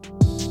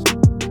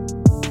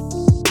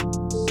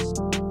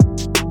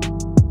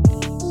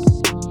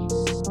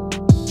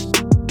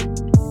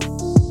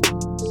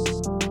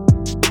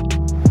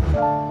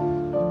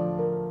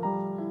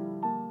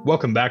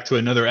Welcome back to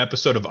another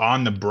episode of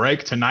On the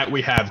Break. Tonight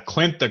we have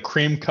Clint the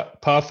Cream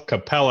Puff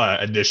Capella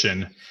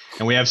edition,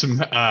 and we have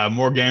some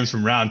more games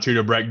from round 2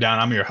 to break down.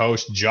 I'm your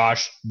host,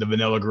 Josh, the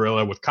Vanilla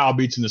Gorilla, with Kyle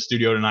Beats in the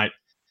studio tonight.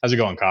 How's it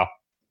going, Kyle?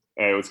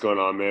 Hey, what's going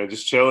on, man?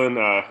 Just chilling,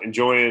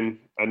 enjoying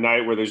a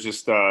night where there's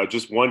just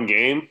one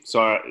game.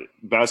 So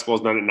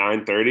basketball's not at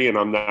 9:30, and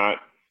I'm not,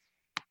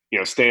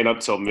 staying up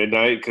till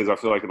midnight because I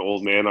feel like an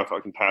old man. I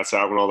fucking pass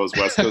out when all those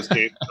West Coast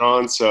games are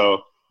on.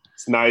 So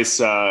it's nice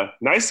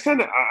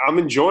kind of. I'm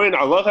enjoying.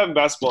 I love having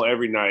basketball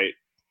every night,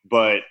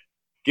 but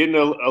getting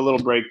a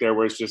little break there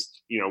where it's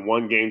just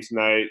one game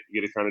tonight, you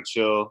get to kind of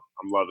chill.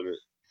 I'm loving it.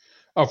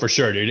 Oh, for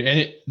sure, dude.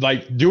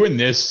 And doing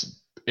this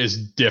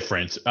is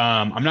different.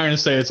 I'm not going to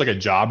say it's like a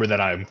job or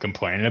that I'm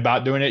complaining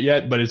about doing it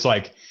yet, but it's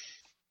like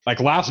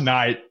last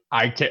night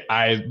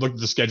I looked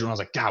at the schedule and I was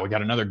like, God, we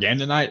got another game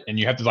tonight. And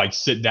you have to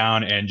sit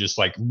down and just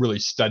really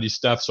study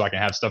stuff so I can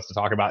have stuff to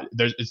talk about.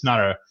 It's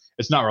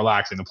not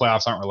relaxing. The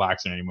playoffs aren't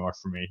relaxing anymore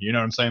for me. You know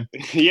what I'm saying?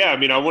 Yeah. I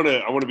mean, I want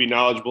to be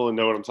knowledgeable and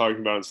know what I'm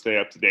talking about and stay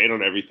up to date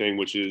on everything,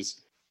 which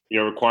is,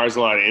 requires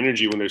a lot of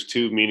energy when there's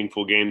 2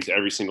 meaningful games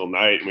every single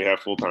night and we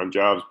have full-time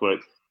jobs. But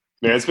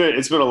man,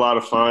 it's been a lot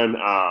of fun.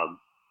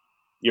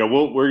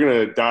 We're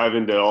going to dive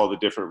into all the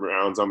different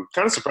rounds. I'm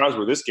kind of surprised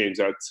where this game's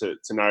at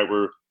tonight.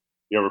 We're,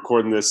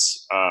 recording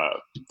this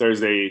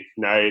Thursday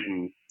night,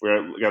 and we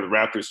got the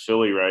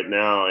Raptors-Philly right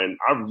now. And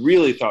I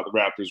really thought the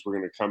Raptors were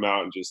going to come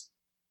out and just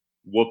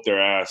whoop their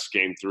ass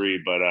game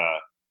 3. But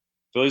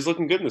Philly's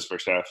looking good in this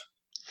first half.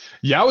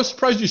 Yeah, I was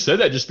surprised you said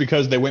that just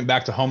because they went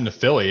back to home to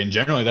Philly. And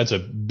generally that's a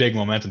big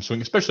momentum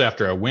swing, especially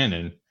after a win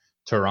in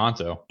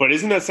Toronto. But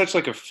isn't that such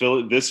a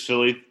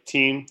Philly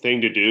team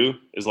thing to do,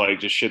 is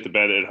just shit the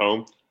bed at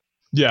home?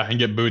 Yeah, and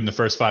get booed in the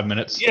first 5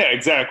 minutes. Yeah,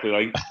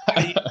 exactly.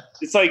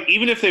 It's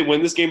even if they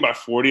win this game by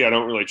 40, I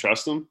don't really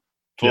trust them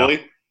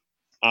fully.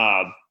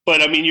 Yeah.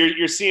 But I mean,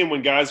 you're seeing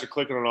when guys are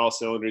clicking on all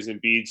cylinders,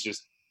 and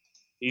Embiid's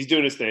he's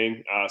doing his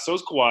thing. So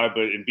is Kawhi,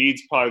 but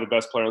Embiid's probably the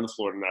best player on the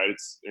floor tonight.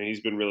 And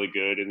he's been really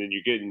good. And then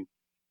you're getting,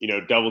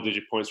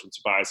 double-digit points from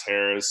Tobias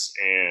Harris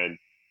and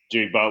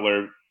Jimmy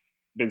Butler.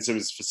 Ben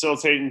Simmons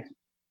facilitating.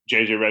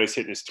 JJ Redick's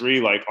hitting his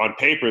 3. On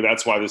paper,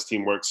 that's why this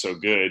team works so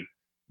good.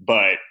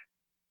 But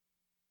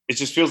it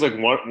just feels like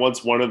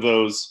once one of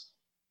those,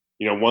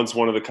 once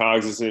one of the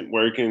cogs isn't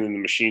working and the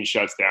machine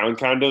shuts down,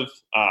 kind of.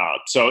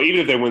 So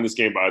even if they win this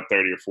game by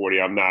 30 or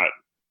 40, I'm not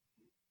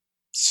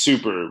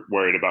super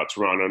worried about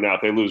Toronto. Now,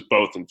 if they lose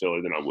both in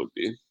Philly, then I would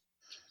be.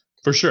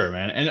 For sure,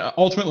 man. And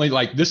ultimately,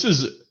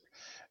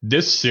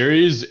 this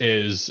series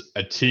is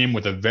a team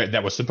with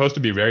that was supposed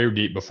to be very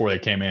deep before they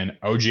came in.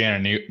 OG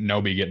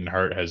Anunoby getting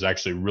hurt has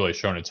actually really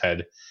shown its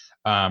head,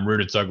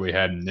 reared its ugly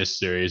head in this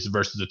series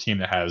versus a team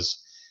that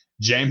has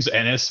James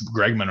Ennis,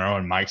 Greg Monroe,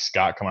 and Mike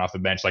Scott coming off the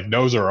bench.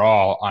 Those are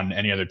all on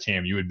any other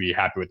team. You would be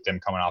happy with them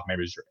coming off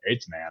maybe as your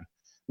 8th man,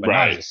 but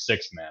not as a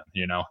 6th man.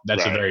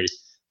 That's a very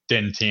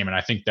thin team. And I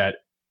think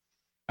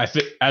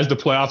as the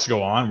playoffs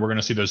go on, we're going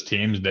to see those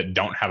teams that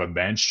don't have a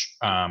bench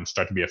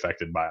start to be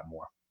affected by it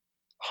more.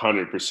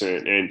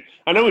 100%. And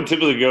I know we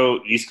typically go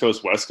East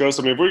Coast, West Coast.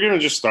 I mean, if we're going to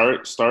just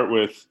start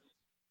with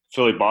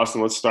Philly,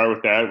 Boston, let's start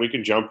with that. We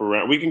can jump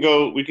around. We can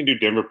do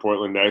Denver,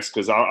 Portland next,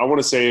 because I want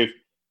to save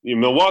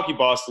Milwaukee,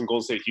 Boston,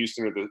 Golden State,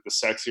 Houston are the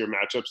sexier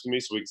matchups to me,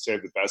 so we can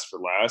save the best for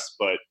last.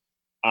 But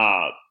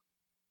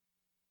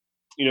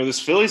this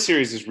Philly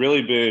series has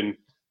really been.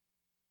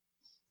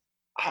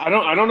 I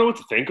don't know what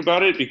to think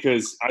about it,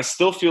 because I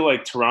still feel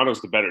like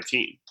Toronto's the better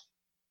team,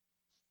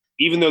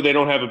 even though they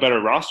don't have a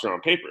better roster on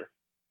paper.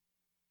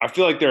 I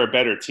feel like they're a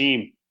better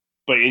team,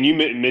 and you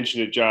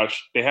mentioned it,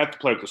 Josh, they have to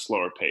play at a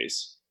slower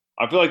pace.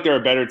 I feel like they're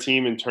a better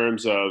team in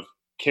terms of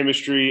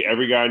chemistry,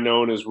 every guy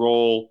knowing his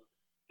role,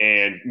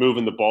 and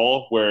moving the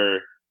ball, where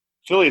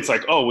Philly, it's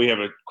we have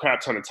a crap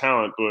ton of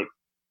talent, but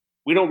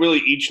we don't really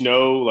each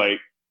know,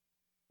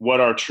 what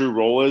our true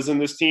role is in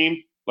this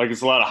team.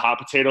 It's a lot of hot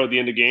potato at the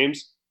end of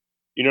games.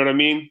 You know what I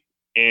mean?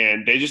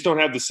 And they just don't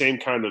have the same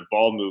kind of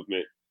ball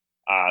movement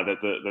that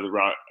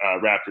the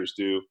Raptors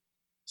do.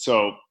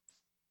 So,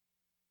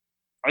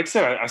 like I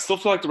said, I still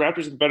feel like the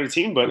Raptors are the better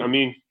team, but, I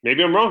mean,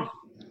 maybe I'm wrong.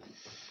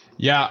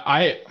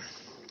 Yeah,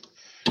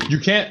 you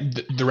can't.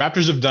 The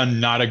Raptors have done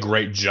not a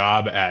great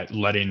job at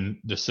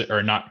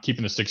not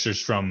keeping the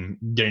Sixers from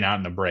getting out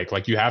in the break.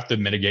 You have to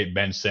mitigate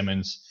Ben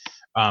Simmons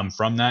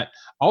from that.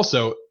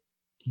 Also,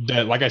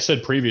 like I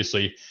said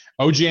previously,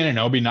 OG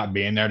Anunoby not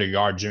being there to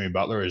guard Jimmy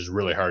Butler is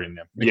really hurting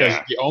them, because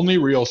the only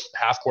real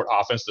half-court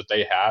offense that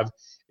they have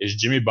is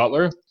Jimmy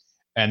Butler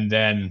and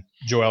then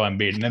Joel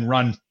Embiid, and then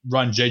run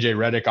JJ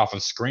Redick off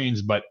of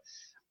screens. But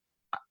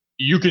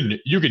you can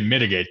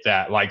mitigate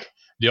that.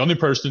 The only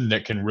person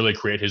that can really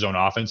create his own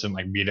offense and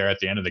be there at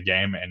the end of the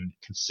game and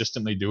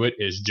consistently do it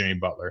is Jimmy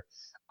Butler.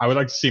 I would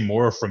like to see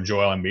more from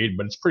Joel Embiid,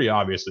 but it's pretty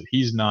obvious that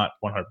he's not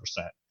 100%.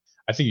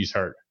 I think he's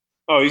hurt.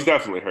 Oh, he's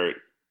definitely hurt.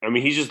 I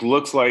mean, he just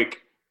looks like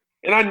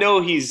And I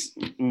know he's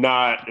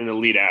not an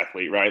elite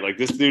athlete, right? Like,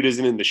 this dude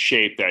isn't in the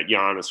shape that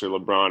Giannis or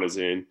LeBron is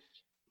in.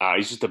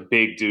 He's just a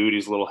big dude.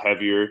 He's a little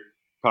heavier.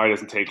 Probably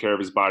doesn't take care of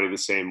his body the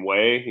same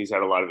way. He's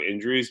had a lot of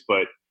injuries,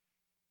 but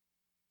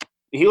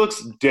he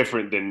looks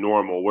different than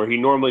normal, where he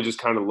normally just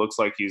kind of looks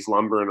like he's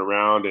lumbering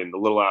around and a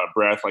little out of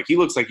breath. Like, he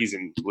looks like he's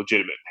in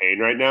legitimate pain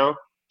right now.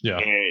 Yeah.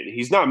 And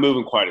he's not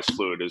moving quite as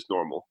fluid as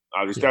normal.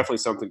 There's definitely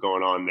something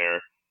going on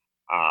there.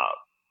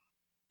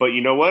 But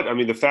you know what? I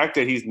mean, the fact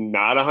that he's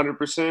not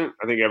 100%,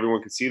 I think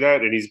everyone can see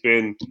that. And he's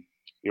been,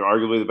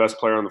 arguably the best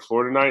player on the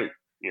floor tonight.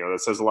 That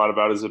says a lot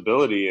about his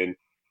ability. And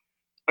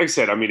like I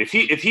said, I mean, if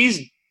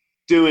he's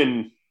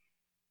doing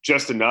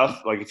just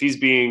enough, like if he's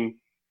being,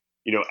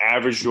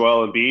 average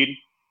Joel Embiid,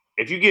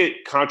 if you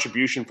get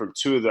contribution from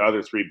two of the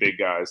other three big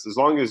guys, as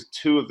long as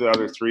two of the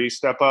other three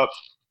step up,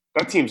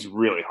 that team's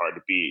really hard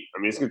to beat. I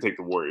mean, it's going to take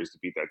the Warriors to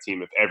beat that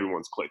team if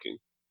everyone's clicking.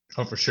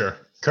 Oh, for sure.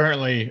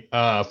 Currently,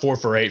 4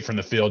 for 8 from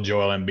the field,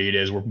 Joel Embiid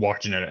is. We're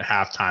watching it at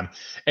halftime.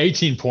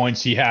 18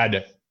 points. He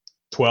had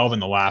 12 in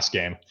the last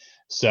game.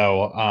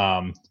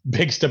 So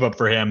big step up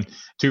for him.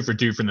 2 for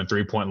 2 from the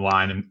three-point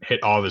line and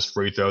hit all of his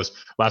free throws.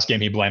 Last game,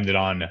 he blamed it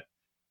on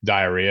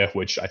diarrhea,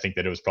 which I think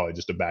that it was probably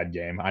just a bad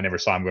game. I never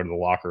saw him go to the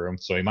locker room,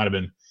 so he might have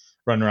been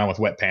running around with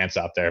wet pants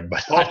out there.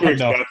 But Paul Pierce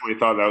definitely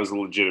thought that was a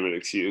legitimate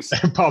excuse.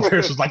 Paul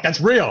Pierce was like, "That's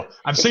real.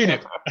 I've seen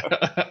it."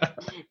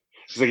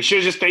 He's like, "You should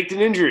have just faked an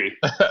injury."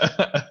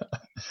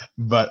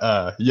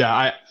 But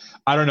yeah,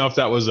 I don't know if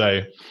that was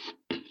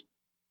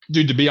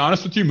dude. To be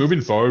honest with you,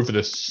 moving forward for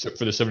the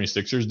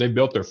 76ers, they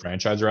built their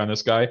franchise around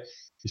this guy.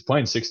 He's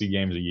playing 60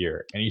 games a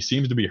year, and he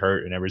seems to be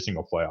hurt in every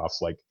single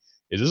playoffs. Like,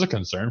 is this a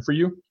concern for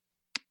you?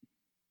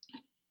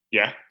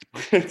 Yeah,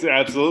 it's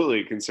absolutely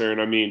a concern.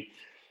 I mean,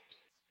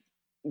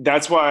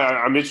 that's why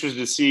I'm interested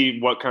to see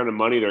what kind of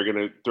money they're going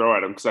to throw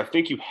at him, because I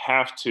think you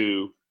have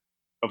to,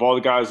 of all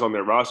the guys on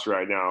their roster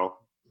right now,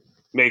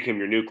 make him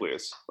your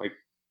nucleus. Like,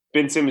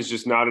 Ben Simmons is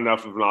just not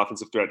enough of an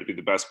offensive threat to be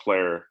the best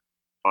player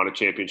on a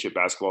championship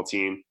basketball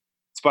team.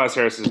 Tobias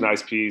Harris is a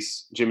nice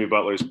piece. Jimmy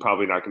Butler is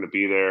probably not going to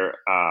be there.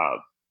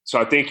 So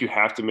I think you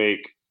have to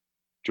make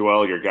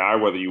Joel your guy,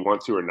 whether you want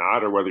to or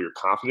not, or whether you're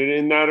confident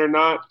in that or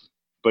not.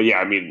 But yeah,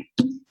 I mean,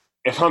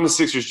 if I'm the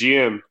Sixers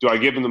GM, do I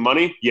give him the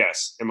money?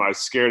 Yes. Am I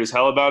scared as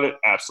hell about it?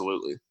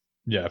 Absolutely.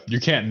 Yeah,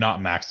 you can't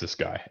not max this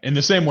guy. In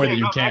the same way that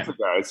you can't.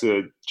 It's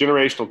a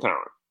generational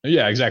talent.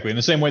 Yeah, exactly. In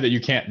the same way that you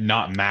can't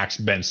not max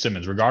Ben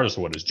Simmons, regardless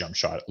of what his jump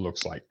shot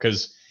looks like,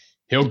 because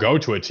he'll go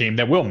to a team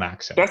that will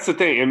max him. That's the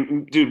thing.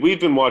 And, dude, we've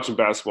been watching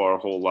basketball our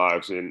whole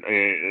lives. And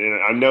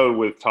I know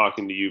with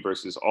talking to you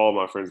versus all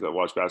my friends that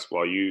watch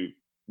basketball, you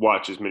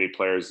watch as many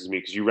players as me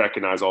because you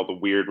recognize all the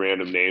weird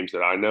random names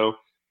that I know.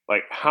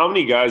 Like, how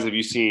many guys have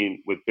you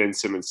seen with Ben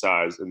Simmons'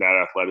 size and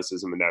that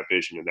athleticism and that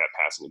vision and that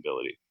passing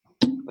ability?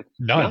 Like,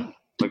 none.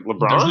 Like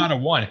LeBron? There's not a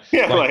one.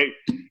 Yeah,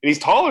 and he's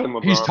taller than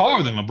LeBron. He's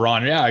taller than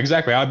LeBron. Yeah,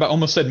 exactly. I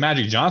almost said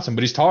Magic Johnson,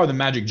 but he's taller than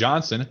Magic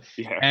Johnson.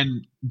 Yeah.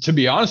 And to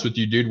be honest with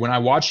you, dude, when I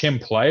watch him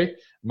play,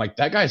 I'm like,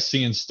 that guy's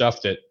seeing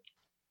stuff that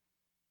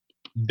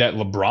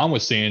LeBron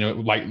was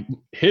seeing. Like,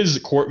 his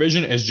court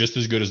vision is just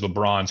as good as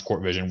LeBron's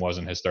court vision was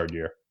in his third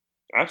year.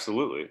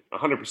 Absolutely,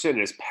 100%.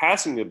 His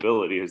passing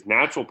ability, his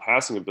natural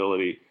passing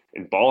ability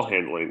and ball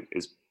handling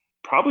is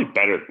probably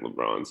better than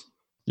LeBron's.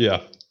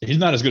 Yeah, he's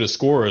not as good a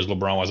scorer as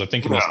LeBron was. I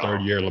think in his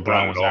third year,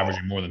 LeBron was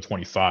averaging more than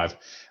 25.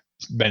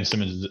 Ben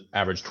Simmons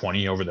averaged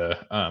 20 over the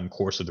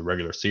course of the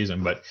regular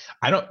season. But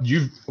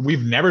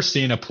we've never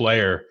seen a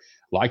player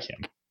like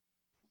him.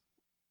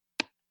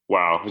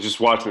 Wow, I was just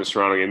watching this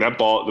surrounding, and the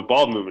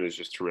ball movement is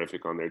just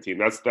terrific on their team.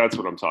 That's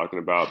what I'm talking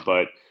about.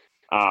 But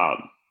I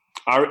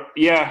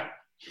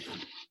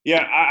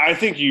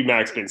think you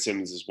max Ben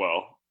Simmons as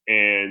well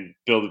and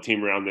build a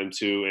team around them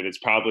too. And it's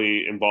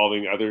probably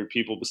involving other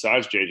people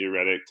besides JJ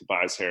Redick,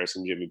 Tobias Harris,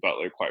 and Jimmy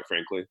Butler, quite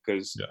frankly,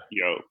 because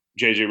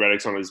JJ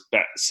Redick's on his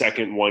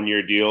second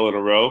 1-year deal in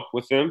a row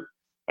with them.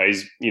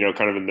 He's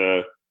kind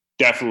of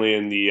definitely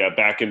in the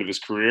back end of his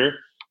career.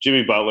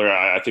 Jimmy Butler,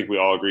 I think we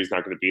all agree is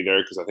not going to be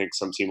there because I think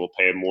some team will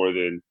pay him more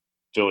than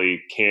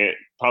Philly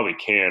probably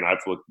can. I've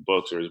looked at the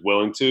books or is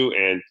willing to.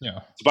 And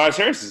Tobias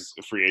Harris is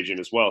a free agent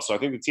as well. So I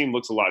think the team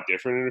looks a lot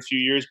different in a few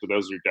years, but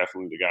those are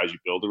definitely the guys you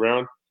build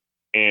around.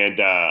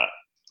 And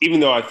even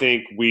though I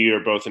think we are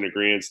both in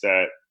agreement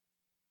that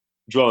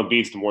Joel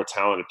Embiid's the more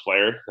talented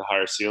player, the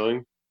higher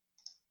ceiling,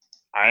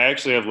 I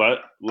actually have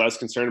less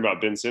concern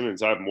about Ben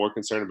Simmons. I have more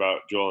concern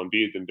about Joel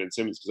Embiid than Ben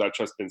Simmons because I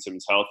trust Ben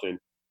Simmons' health. And,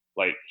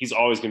 he's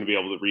always going to be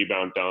able to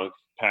rebound, dunk,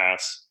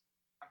 pass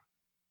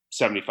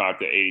 75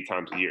 to 80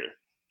 times a year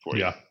for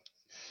you. Yeah.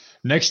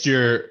 Next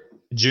year,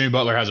 Jimmy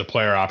Butler has a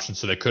player option,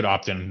 so they could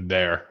opt in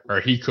there,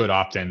 or he could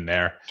opt in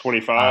there.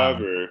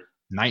 25 or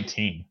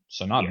 19,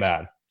 so not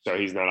bad. So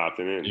he's not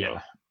opting in. Yeah.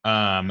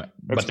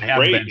 But they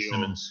have Ben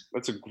Simmons.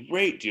 That's a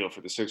great deal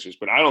for the Sixers,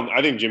 but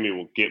I think Jimmy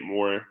will get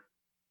more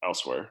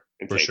elsewhere.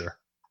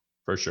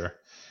 For sure.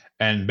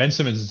 And Ben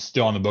Simmons is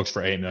still on the books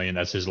for $8 million.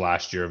 That's his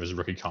last year of his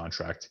rookie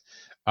contract.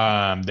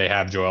 They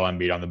have Joel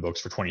Embiid on the books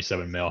for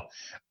 $27 million.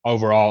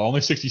 Overall,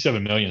 only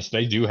 $67 million. So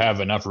they do have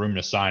enough room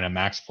to sign a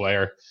max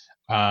player.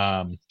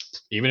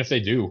 Even if they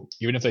do,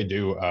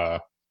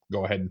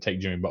 go ahead and take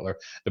Jimmy Butler.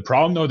 The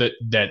problem though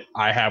that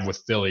I have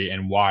with Philly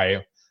and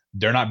why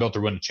they're not built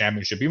to win the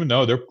championship, even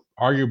though they're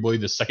arguably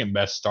the second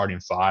best starting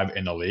five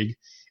in the league,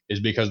 is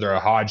because they're a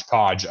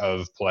hodgepodge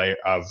of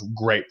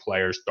great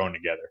players thrown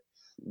together.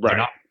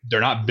 Right.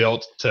 They're not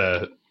built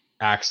to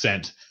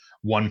accent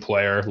one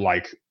player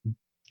like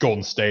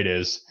Golden State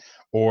is,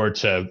 or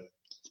to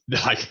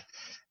like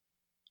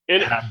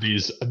have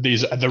these.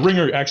 The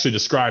Ringer actually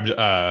described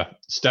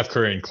Steph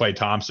Curry and Klay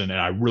Thompson, and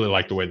I really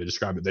like the way they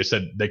described it. They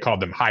said they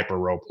called them hyper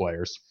role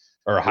players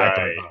or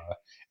hyper. Right.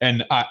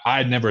 And I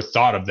had never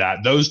thought of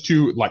that. Those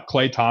two, like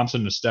Klay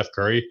Thompson and Steph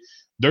Curry,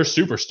 they're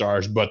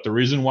superstars, but the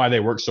reason why they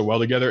work so well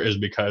together is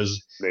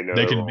because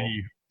they can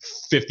be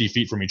 50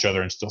 feet from each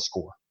other and still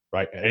score,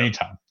 right, at any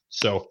time.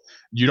 So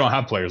you don't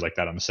have players like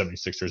that on the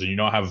 76ers, and you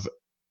don't have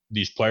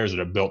these players that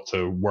are built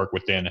to work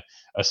within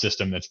a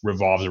system that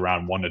revolves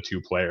around 1 to 2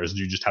 players.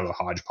 You just have a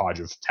hodgepodge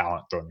of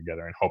talent thrown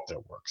together and hope that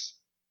it works.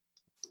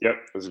 Yep,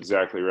 that's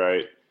exactly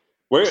right.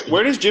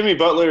 Where does Jimmy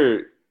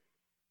Butler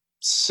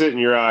sit in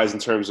your eyes in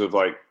terms of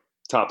like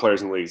top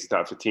players in the league?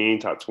 Top 15,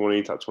 top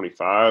 20, top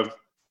 25?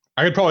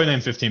 I could probably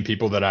name 15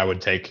 people that I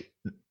would take.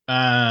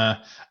 I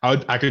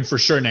could for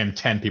sure name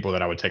 10 people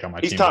that I would take on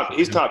my team.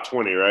 He's top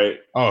 20, right?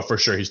 Oh, for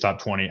sure. He's top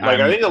 20. I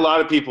think a lot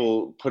of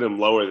people put him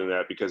lower than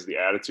that because of the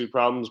attitude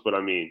problems, but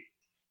I mean,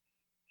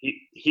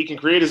 he can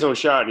create his own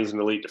shot and he's an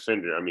elite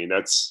defender. I mean,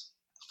 that's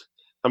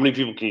how many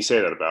people can you say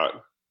that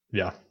about?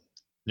 Yeah,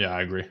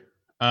 I agree.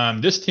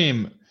 This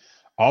team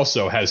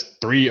also has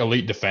 3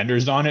 elite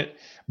defenders on it,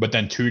 but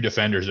then 2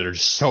 defenders that are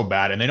just so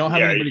bad, and they don't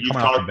have anybody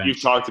coming off the bench.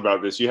 You've talked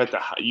about this. You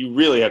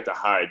really have to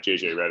hide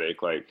JJ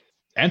Redick,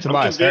 and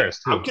Tobias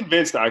Harris too. I'm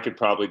convinced I could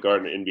probably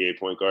guard an NBA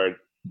point guard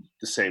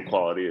the same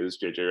quality as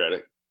JJ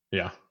Redick.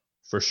 Yeah,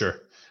 for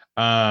sure.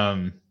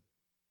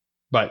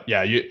 But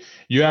yeah,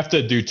 you have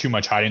to do too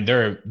much hiding.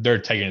 They're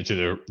taking it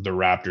to the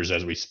Raptors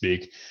as we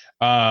speak.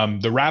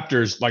 The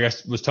Raptors, like I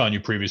was telling you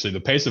previously, the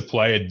pace of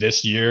play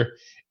this year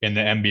in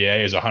the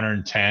NBA is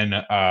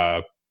 110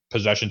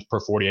 possessions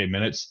per 48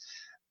 minutes.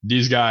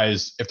 These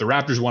guys, if the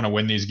Raptors want to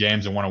win these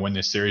games and want to win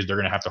this series, they're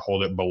going to have to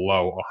hold it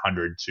below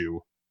 100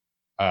 to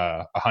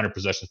 100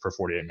 possessions per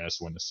 48 minutes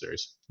to win this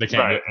series. They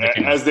can't,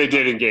 as they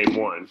did in Game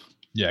 1.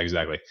 Yeah,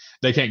 exactly.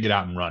 They can't get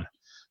out and run.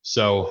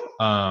 So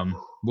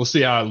we'll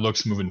see how it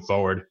looks moving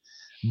forward.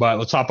 But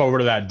let's hop over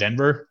to that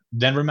Denver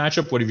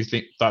matchup. What have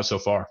you thought so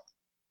far?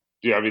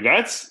 Yeah, I mean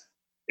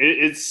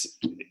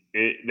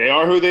they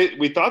are who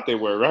we thought they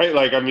were, right?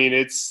 Like, I mean,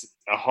 it's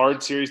a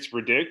hard series to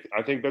predict.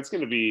 I think that's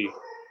going to be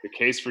the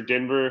case for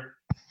Denver,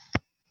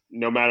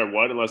 no matter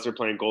what, unless they're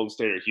playing Golden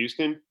State or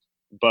Houston.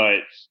 But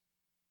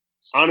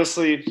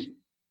honestly,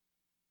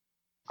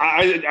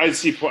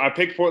 I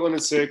picked Portland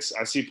at 6.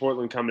 I see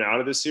Portland coming out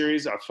of this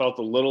series. I felt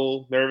a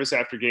little nervous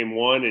after Game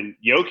 1, and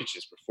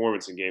Jokic's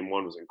performance in Game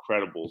 1 was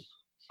incredible.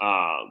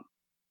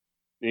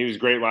 He was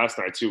great last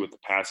night too with the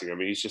passing. I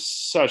mean, he's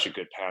just such a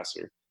good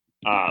passer.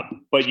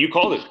 But you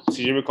called it.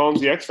 CJ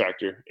McCollum's the X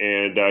factor,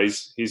 and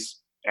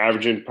he's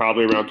averaging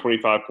probably around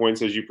 25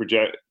 points as you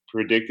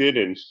predicted,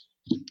 and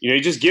he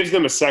just gives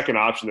them a second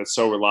option that's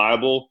so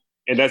reliable,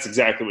 and that's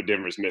exactly what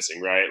Denver's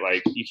missing, right?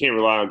 Like, you can't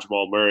rely on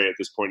Jamal Murray at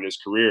this point in his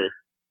career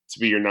to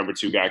be your number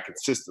 2 guy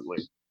consistently.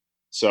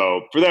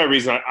 So for that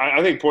reason,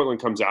 I think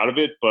Portland comes out of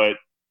it, but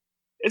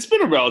it's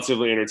been a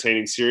relatively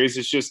entertaining series.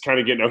 It's just kind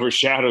of getting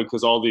overshadowed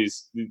because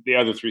the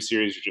other 3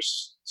 series are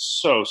just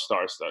so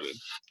star-studded.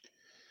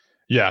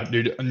 Yeah,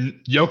 dude,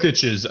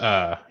 Jokic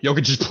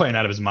is playing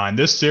out of his mind.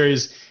 This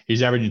series,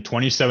 he's averaging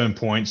 27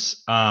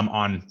 points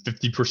on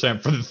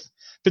 51%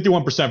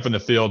 from the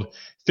field,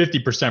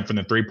 50% from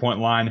the 3-point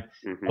line,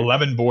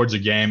 11 boards a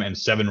game, and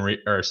 7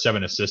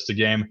 assists a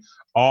game,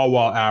 all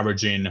while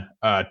averaging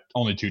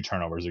only 2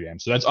 turnovers a game.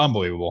 So that's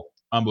unbelievable.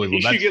 He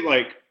should get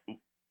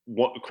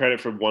credit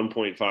for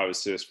 1.5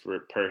 assists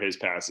per his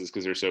passes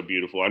because they're so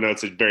beautiful. I know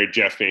it's a very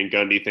Jeff Van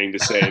Gundy thing to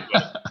say,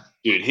 but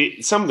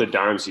dude, some of the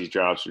dimes he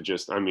drops are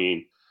just, I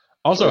mean.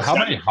 Also, how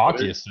many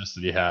hockey assists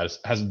does he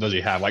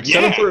have? Like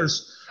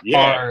 7-footers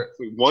are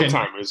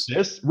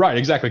one-timers. Right,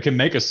 exactly. Can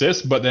make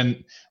assists, but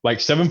then like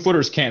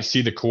 7-footers can't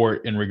see the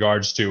court in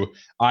regards to,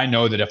 I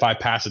know that if I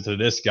pass it to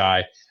this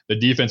guy, the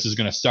defense is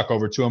going to suck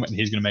over to him and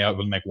he's going to be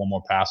able to make one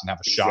more pass and have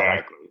a shot.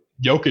 Exactly.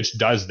 Like, Jokic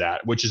does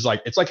that, which is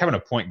it's like having a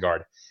point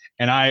guard.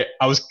 And I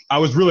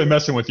was really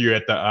messing with you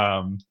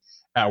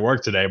at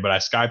work today, but I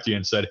Skyped you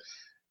and said,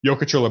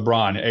 Jokic or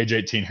LeBron, age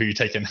 18, who you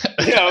taking?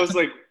 Yeah, I was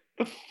like,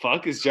 the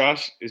fuck is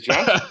Josh? Is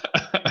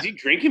he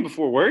drinking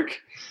before work?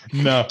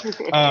 No.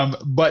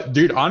 But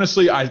dude,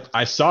 honestly,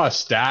 I saw a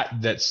stat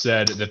that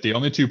said that the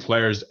only 2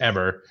 players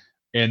ever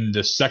in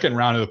the second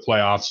round of the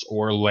playoffs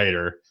or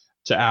later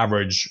to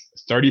average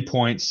 30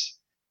 points,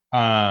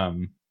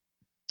 10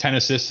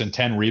 assists, and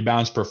 10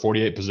 rebounds per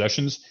 48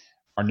 possessions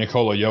are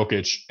Nikola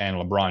Jokic and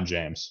LeBron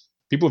James.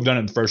 People have done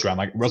it in the first round.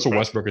 Like Russell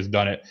Westbrook has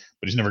done it,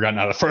 but he's never gotten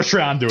out of the first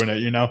round doing it,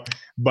 you know?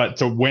 But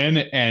to win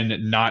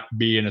and not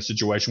be in a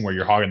situation where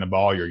you're hogging the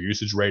ball, your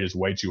usage rate is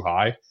way too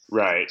high.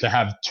 Right. To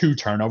have 2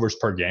 turnovers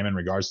per game in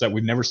regards to that,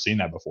 we've never seen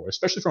that before,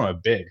 especially from a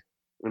big.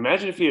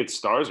 Imagine if he had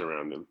stars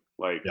around him.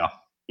 Like,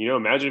 you know,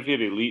 imagine if he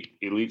had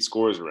elite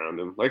scorers around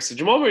him. Like, so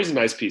Jamal Murray's a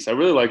nice piece. I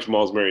really like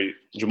Jamal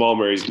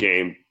Murray's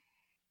game.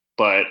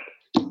 But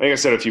like I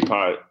said a few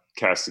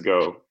podcasts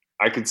ago,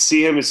 I could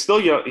see him. He's still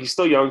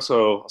young,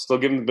 so I'll still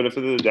give him the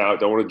benefit of the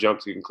doubt. Don't want to jump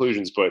to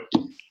conclusions, but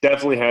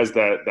definitely has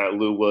that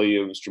Lou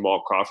Williams,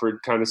 Jamal Crawford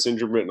kind of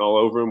syndrome written all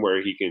over him,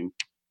 where he can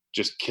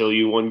just kill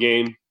you one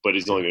game, but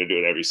he's only going to do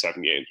it every 7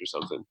 games or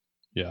something.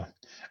 Yeah.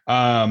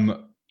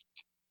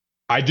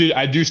 I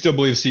do still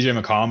believe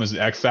CJ McCollum is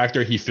the X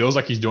factor. He feels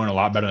like he's doing a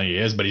lot better than he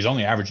is, but he's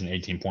only averaging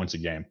 18 points a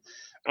game.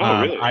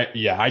 Oh, really?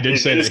 I did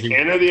say that. Is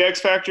Canner the X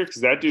factor?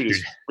 Because that dude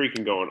is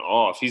freaking going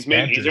off. He's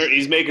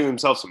making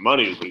himself some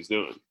money is what he's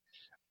doing.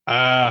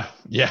 Yeah.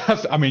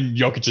 I mean,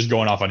 Jokic is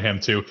going off on him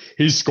too.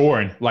 He's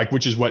scoring,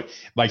 which is what,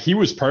 he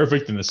was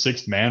perfect in the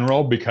 6th man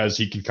role because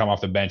he can come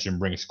off the bench and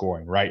bring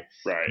scoring, right?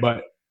 Right.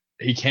 But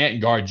he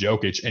can't guard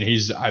Jokic, and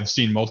I've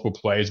seen multiple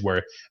plays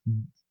where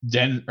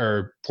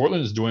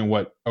Portland is doing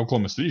what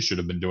Oklahoma City should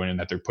have been doing, in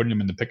that they're putting him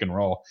in the pick and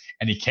roll,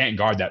 and he can't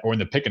guard that, or in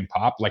the pick and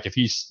pop. Like if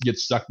he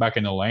gets stuck back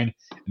in the lane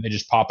and they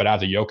just pop it out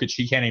to Jokic,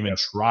 he can't even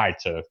try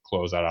to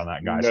close out on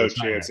that guy. No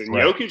chance. And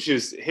Jokic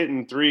is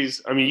hitting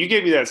threes. I mean, you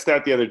gave me that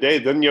stat the other day.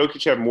 Doesn't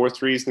Jokic have more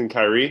threes than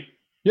Kyrie?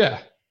 Yeah.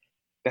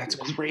 That's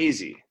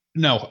crazy.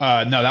 No,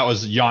 that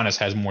was Giannis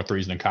has more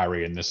threes than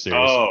Kyrie in this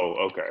series.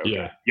 Oh, okay.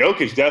 Yeah.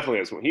 Jokic definitely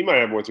has one. He might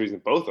have more threes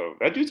than both of them.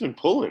 That dude's been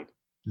pulling.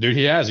 Dude,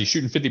 he has. He's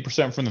shooting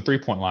 50% from the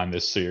 3-point line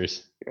this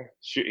series. Yeah,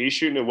 he's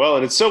shooting it well,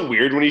 and it's so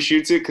weird when he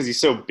shoots it because he's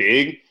so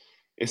big.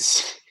 He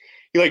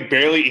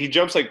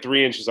jumps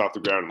 3 inches off the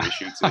ground when he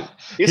shoots it.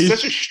 He's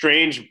such a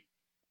strange,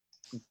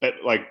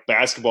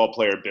 basketball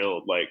player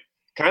build.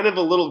 Kind of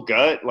a little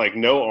gut,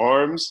 no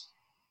arms.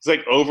 He's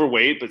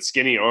overweight but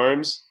skinny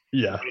arms.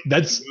 Yeah,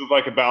 that's move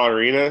like a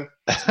ballerina.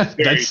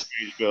 Very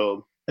strange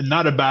build.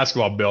 Not a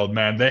basketball build,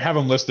 man. They have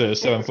him listed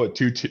as 7'2",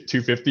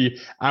 250.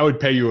 I would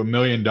pay you $1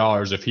 million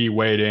if he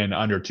weighed in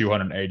under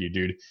 280,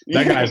 dude.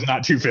 That guy's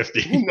not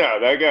 250. No,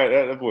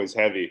 that boy's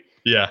heavy.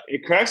 Yeah.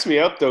 It cracks me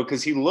up though,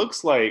 because he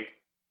looks like,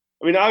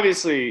 I mean,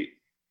 obviously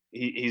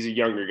he's a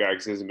younger guy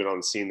because he hasn't been on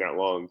the scene that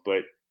long,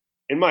 but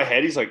in my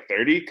head he's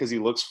 30 because he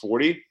looks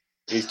 40 and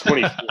he's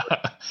 24.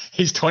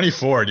 He's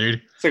 24,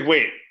 dude. It's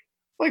wait.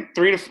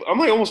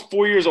 I'm almost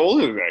 4 years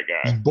older than that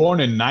guy. He's born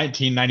in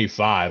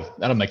 1995.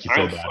 That'll make you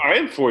feel bad. I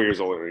am 4 years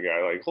older than the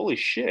guy. Holy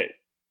shit.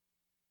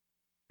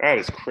 That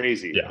is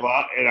crazy. Yeah.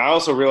 Well, and I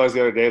also realized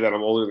the other day that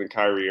I'm older than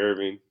Kyrie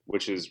Irving,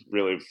 which is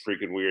really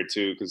freaking weird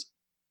too, because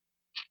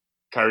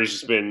Kyrie's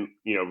just been,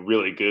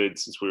 really good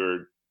since we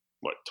were,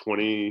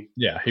 20?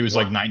 Yeah, he was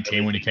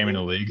 19 when he came in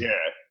the league. Yeah.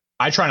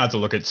 I try not to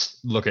look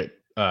at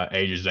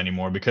ages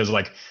anymore because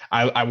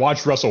I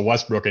watched Russell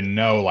Westbrook and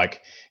know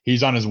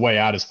he's on his way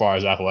out as far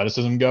as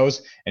athleticism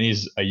goes, and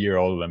he's a year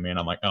older than me, and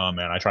I'm oh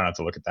man, I try not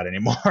to look at that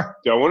anymore.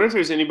 Yeah, I wonder if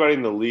there's anybody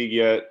in the league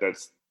yet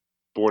that's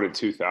born in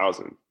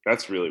 2000.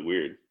 That's really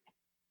weird.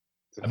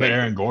 I bet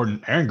Aaron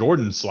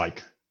Gordon's no,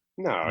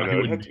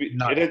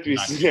 it'd have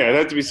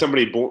to be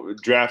somebody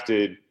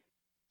drafted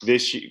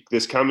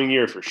this coming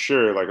year for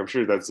sure. I'm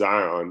sure that's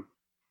Zion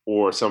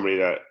or somebody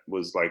that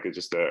was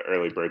just an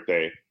early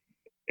birthday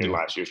in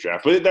last year's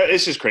draft. But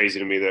it's just crazy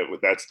to me that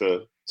that's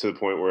to the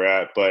point we're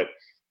at. But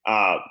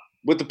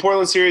with the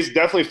Portland series, it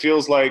definitely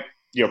feels like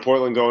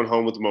Portland going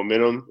home with the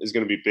momentum is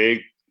going to be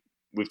big.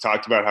 We've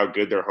talked about how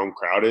good their home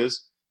crowd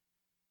is,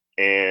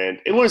 and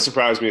it wouldn't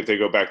surprise me if they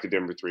go back to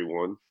Denver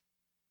 3-1.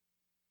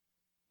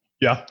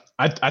 Yeah,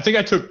 I think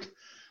I took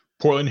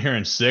Portland here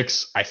in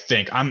 6. I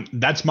think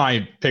that's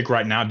my pick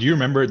right now. Do you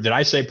remember? Did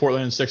I say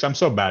Portland in 6? I'm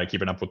so bad at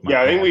keeping up with my.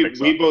 Yeah, I think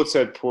we both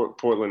said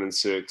Portland in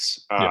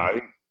 6. Yeah. I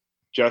think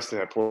Justin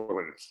had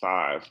Portland in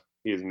 5.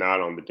 He is not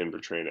on the Denver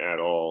train at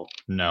all.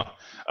 No.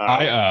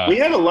 We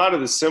had a lot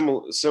of the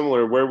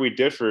similar where we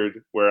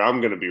differed, where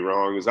I'm going to be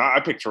wrong, is I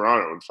picked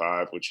Toronto in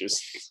 5, which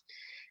is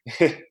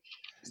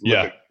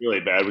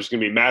really bad, which is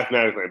going to be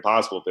mathematically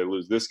impossible if they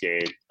lose this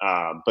game.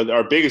 But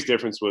our biggest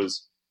difference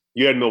was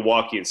you had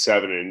Milwaukee in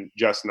 7, and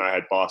Justin and I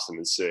had Boston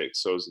in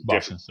 6. So it was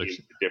a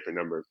different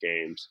number of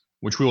games.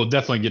 Which we will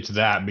definitely get to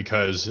that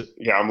because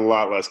I'm a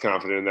lot less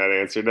confident in that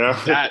answer now.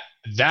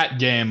 that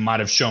game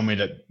might have shown me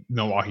that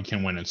Milwaukee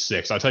can win in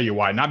 6. I'll tell you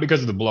why. Not because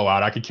of the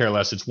blowout. I could care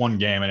less. It's one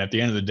game, and at the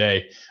end of the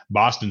day,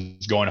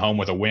 Boston's going home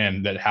with a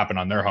win that happened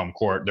on their home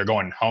court. They're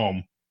going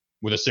home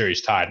with a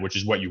series tied, which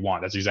is what you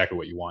want. That's exactly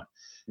what you want.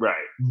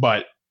 Right.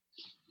 But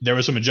there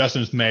were some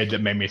adjustments made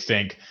that made me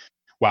think,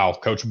 wow,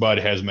 Coach Bud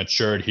has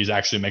matured. He's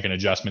actually making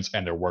adjustments,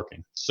 and they're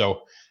working.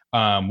 So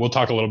we'll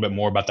talk a little bit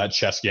more about that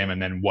chess game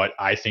and then what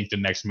I think the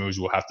next moves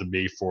will have to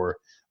be for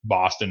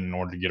Boston in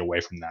order to get away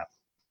from that.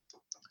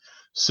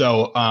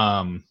 So,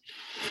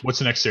 what's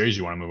the next series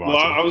you want to move on Well,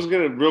 to? I was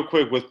going to real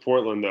quick with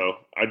Portland, though.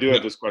 I do have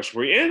Yeah. this question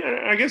for you. And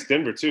I guess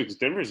Denver, too, because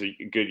Denver's a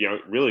good,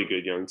 really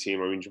good young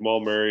team. I mean,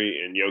 Jamal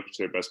Murray and Jokic,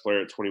 their best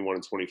player at 21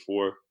 and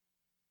 24.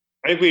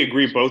 I think we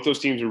agree both those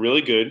teams are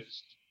really good,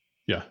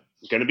 Yeah.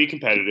 going to be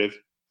competitive,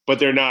 but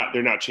they're not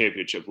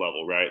championship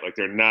level, right? Like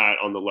they're not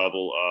on the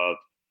level of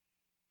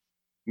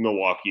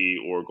Milwaukee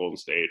or Golden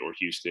State or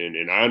Houston.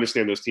 And I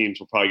understand those teams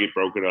will probably get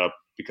broken up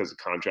because of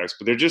contracts,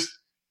 but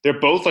they're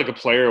both like a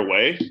player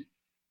away.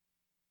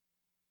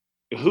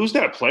 Who's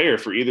that player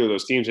for either of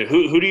those teams? And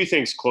who do you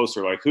think's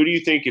closer? Like, who do you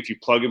think if you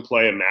plug and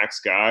play a max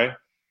guy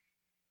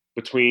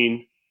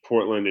between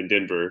Portland and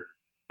Denver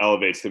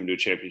elevates them to a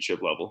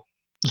championship level?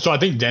 So I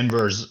think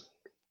Denver's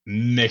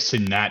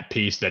missing that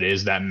piece that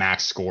is that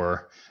max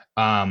scorer.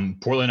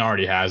 Portland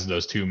already has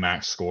those two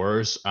max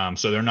scorers.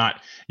 So they're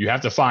not, you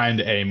have to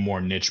find a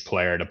more niche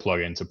player to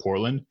plug into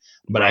Portland.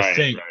 But I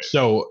think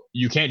so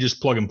you can't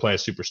just plug and play a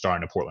superstar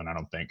into Portland, I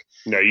don't think.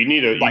 No, you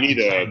need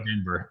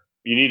Denver.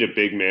 You need a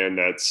big man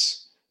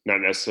that's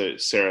not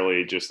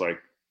necessarily just like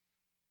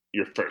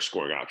your first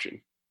scoring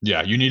option.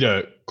 Yeah, you need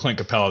a Clint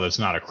Capella that's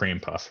not a cream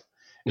puff.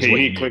 Yeah, you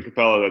need Clint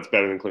Capella that's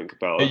better than Clint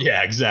Capella.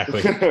 Yeah,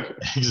 exactly.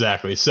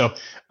 Exactly. So,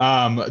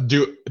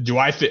 do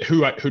I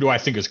who do I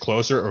think is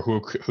closer, or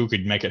who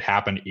could make it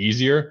happen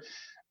easier?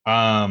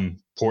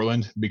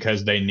 Portland,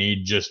 because they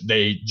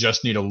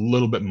just need a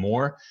little bit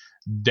more.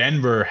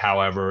 Denver,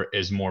 however,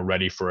 is more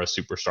ready for a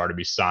superstar to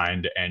be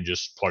signed and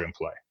just plug and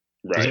play.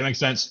 Right. Does that make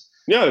sense?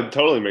 Yeah, it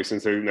totally makes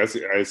sense.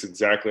 That's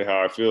exactly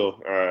how I feel.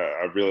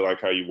 I really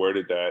like how you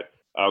worded that.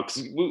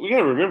 Because we got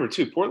to remember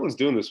too, Portland's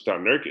doing this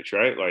without Nurkic,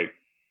 right? Like,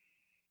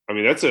 I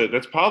mean,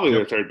 that's probably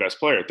their third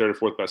or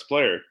fourth best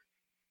player.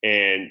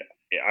 And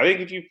I think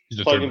if you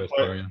plug in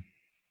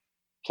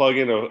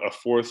a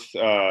fourth,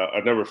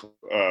 a number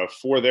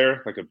 4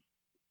 there, like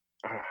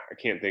I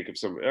can't think of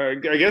some. I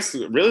guess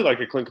really like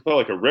a Clint Capella,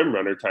 like a rim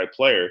runner type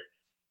player,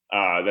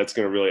 that's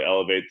going to really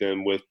elevate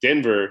them. With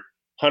Denver,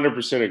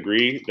 100%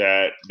 agree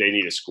that they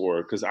need a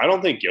scorer, because I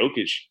don't think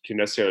Jokic can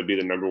necessarily be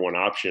the number one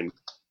option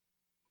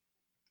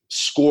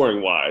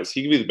scoring wise.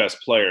 He can be the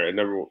best player and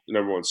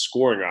number one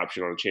scoring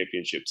option on a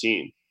championship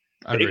team.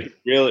 I agree. Could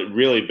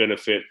really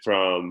benefit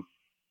from,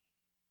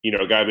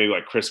 a guy maybe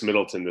like Chris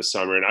Middleton this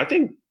summer. And I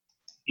think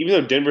even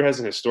though Denver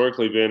hasn't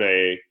historically been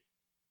a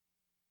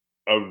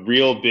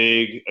real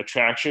big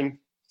attraction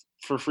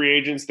for free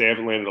agents, they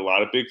haven't landed a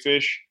lot of big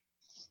fish.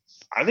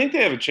 I think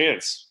they have a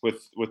chance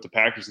with the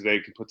package that they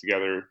can put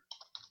together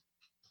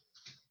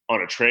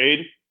on a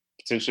trade,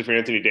 potentially for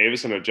Anthony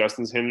Davis. I know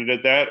Justin's hinted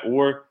at that,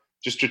 or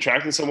just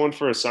attracting someone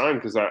for a sign,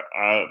 because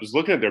I was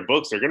looking at their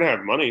books. They're going to have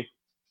money.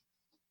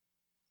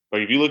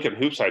 Like if you look at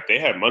Hoops Hype, they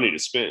have money to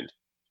spend.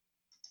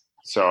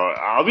 So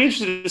I'll be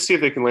interested to see if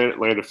they can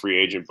land a free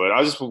agent. But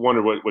I just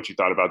wonder what you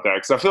thought about that,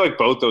 because I feel like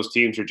both those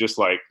teams are just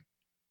like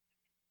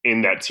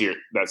in that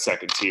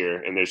second tier,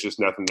 and there's just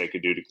nothing they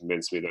could do to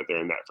convince me that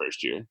they're in that first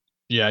tier.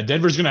 Yeah,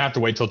 Denver's going to have to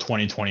wait till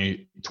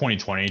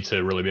 2020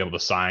 to really be able to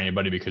sign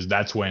anybody, because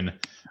that's when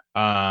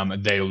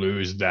they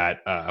lose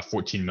that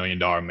 $14 million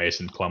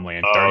Mason Plumlee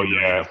and $30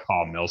 million of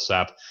Paul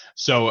Millsap.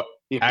 So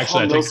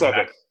actually, Paul Millsap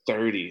at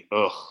 30.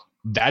 Ugh.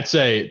 That's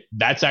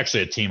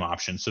actually a team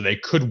option. So they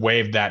could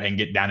waive that and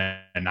get down to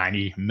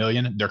 $90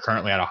 million. They're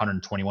currently at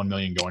 $121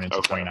 million going into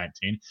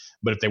 2019.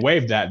 But if they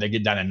waive that, they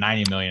get down to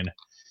 $90 million.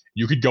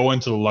 You could go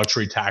into the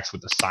luxury tax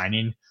with the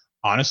signing.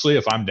 Honestly,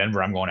 if I'm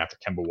Denver, I'm going after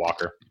Kemba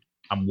Walker.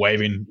 I'm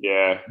waiving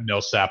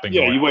Millsap.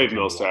 You waive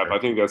Millsap. I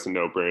think that's a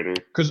no-brainer.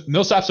 Because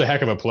Millsap's a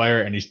heck of a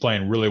player, and he's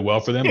playing really well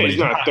for them. Yeah, but he's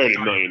not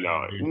 $30 million.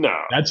 No.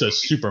 That's a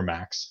super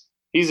max.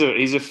 He's a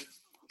 $14,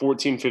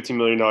 $15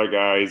 million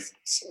guy. He's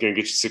going to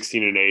get you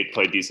 16 and 8,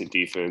 play decent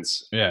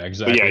defense. Yeah,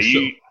 exactly.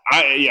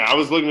 But I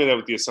was looking at that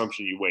with the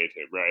assumption you waived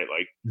him, right?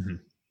 Like,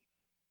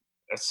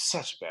 that's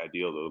such a bad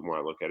deal, though, the more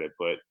I look at it.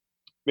 But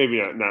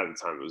maybe not at the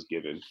time it was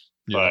given.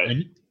 Yeah, but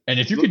and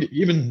if you could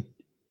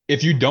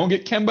if you don't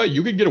get Kemba,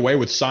 you could get away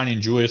with signing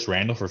Julius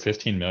Randle for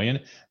 $15 million.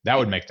 That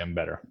would make them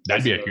better.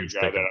 That'd be a huge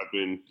guy that I've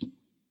been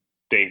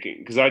thinking,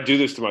 because I do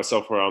this to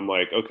myself where I'm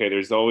like, okay,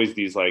 there's always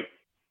these like,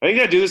 I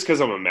think I do this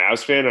because I'm a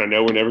Mavs fan. And I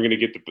know we're never going to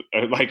get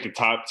the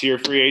top tier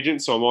free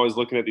agent, so I'm always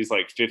looking at these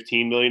like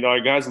 $15 million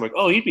guys. I'm like,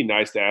 oh, he'd be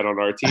nice to add on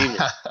our team.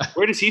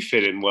 Where does he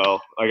fit in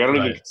well? Like I don't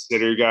even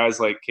consider guys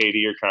like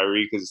KD or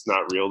Kyrie because it's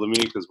not real to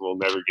me, because we'll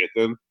never get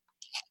them.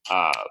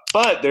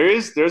 But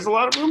there's a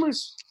lot of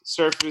rumors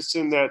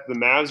surfacing that the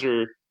Mavs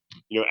are,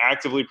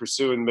 actively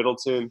pursuing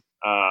Middleton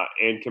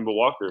and Kemba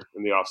Walker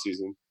in the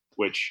offseason,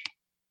 which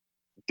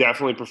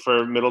definitely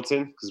prefer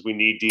Middleton because we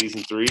need D's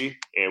and 3,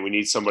 and we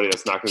need somebody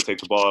that's not going to take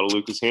the ball out of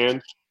Luka's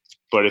hand.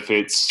 But if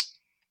it's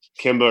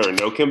Kemba or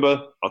no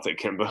Kemba, I'll take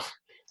Kemba.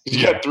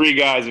 You got 3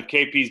 guys. If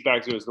KP's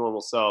back to his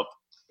normal self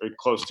or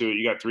close to it,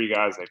 you got 3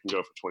 guys that can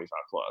go for 25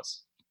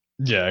 plus.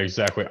 Yeah,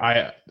 exactly.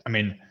 I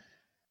mean,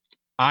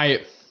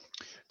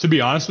 to be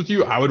honest with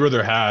you, I would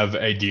rather have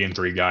a D and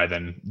 3 guy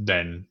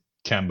than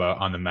Kemba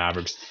on the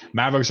Mavericks.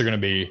 Mavericks are going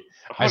to be.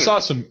 I saw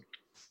some.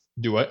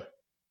 Do what?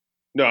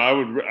 No, I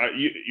would.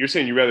 You're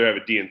saying you'd rather have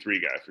a D and 3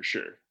 guy for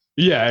sure.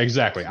 Yeah,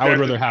 exactly. I would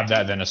rather have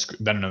that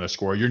than another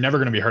scorer. You're never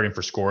going to be hurting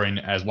for scoring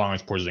as long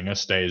as Porzingis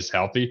stays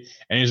healthy,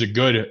 and he's a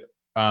good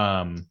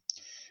rim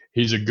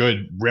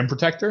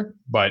protector.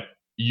 But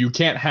you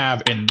can't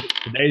have in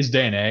today's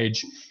day and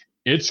age,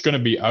 it's going to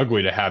be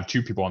ugly to have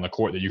two people on the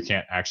court that you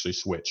can't actually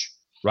switch,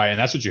 right? And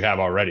that's what you have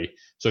already.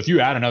 So if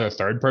you add another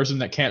third person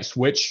that can't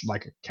switch,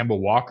 like Kemba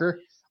Walker,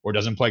 or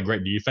doesn't play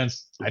great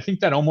defense, I think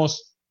that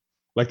almost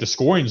like the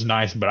scoring's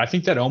nice, but I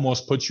think that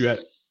almost puts you at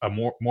a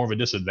more of a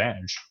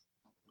disadvantage.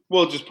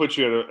 Well, it just puts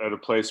you at a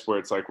place where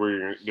it's like where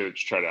you're going to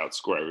try to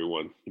outscore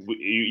everyone.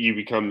 You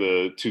become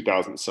the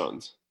 2000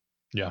 Suns.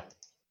 Yeah.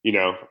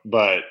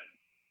 But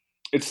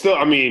it's still,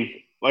 I mean,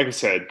 like I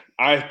said,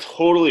 I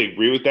totally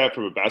agree with that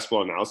from a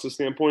basketball analysis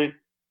standpoint,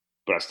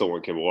 but I still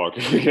want Kemba Walker.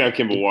 If we can have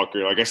Kemba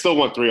Walker. Like, I still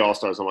want 3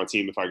 All-Stars on my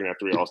team if I can have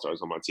 3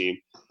 All-Stars on my team.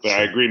 But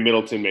I agree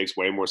Middleton makes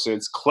way more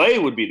sense. Clay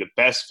would be the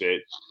best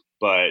fit,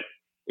 but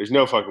there's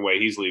no fucking way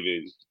he's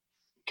leaving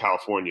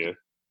California.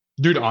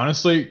 Dude,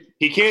 honestly,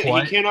 he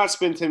cannot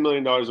spend $10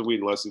 million a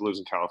week unless he lives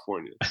in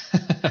California.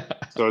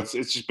 So it's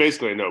just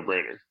basically a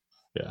no-brainer.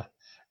 Yeah.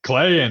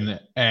 Clay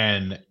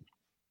and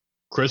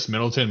Chris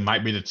Middleton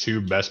might be the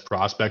 2 best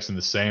prospects in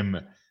the same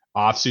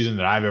offseason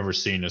that I've ever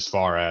seen as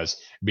far as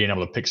being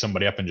able to pick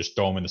somebody up and just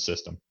throw them in the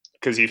system.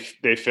 Because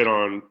they fit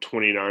on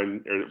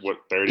 29 or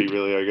 30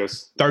 really, I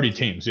guess. 30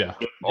 teams, yeah.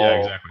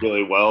 Yeah, exactly.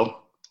 Really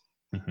well.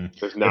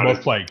 Mm-hmm. They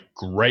both play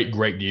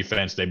great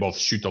defense. They both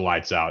shoot the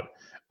lights out.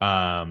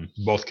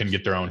 Both can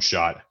get their own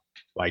shot.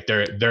 Like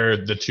they're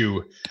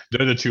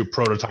the two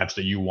prototypes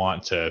that you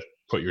want to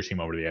put your team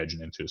over the edge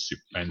and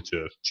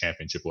into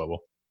championship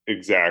level.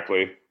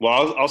 Exactly.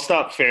 Well, I'll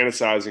stop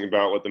fantasizing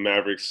about what the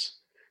Mavericks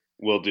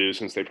will do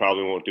since they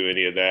probably won't do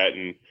any of that.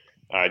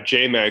 And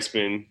J-Mac's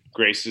been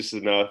gracious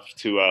enough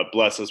to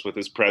bless us with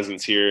his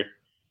presence here.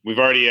 We've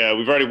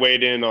already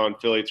weighed in on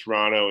Philly,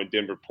 Toronto, and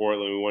Denver,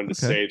 Portland. We wanted to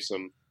save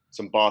some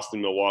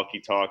Boston,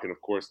 Milwaukee talk, and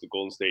of course the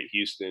Golden State,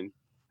 Houston.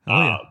 Oh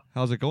yeah.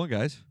 How's it going,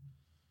 guys?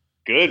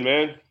 Good,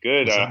 man.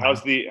 Good.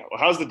 How's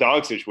the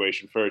dog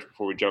situation first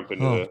before we jump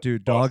into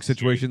dog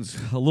situation's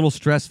a little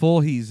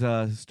stressful. He's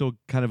still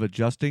kind of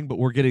adjusting, but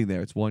we're getting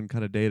there. It's one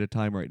kind of day at a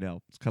time right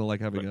now. It's kind of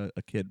like having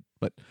a kid,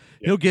 but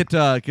he'll get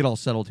all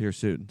settled here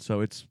soon.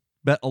 So it's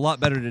a lot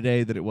better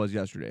today than it was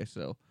yesterday.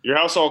 So your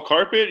house all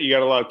carpet? You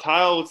got a lot of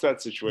tile? What's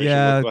that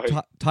situation look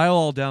like? Tile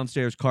all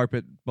downstairs,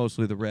 carpet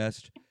mostly the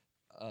rest.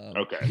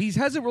 Okay. He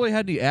hasn't really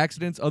had any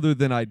accidents other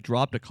than I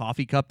dropped a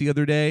coffee cup the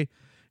other day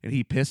and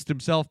he pissed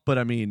himself. But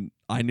I mean,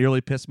 I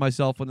nearly pissed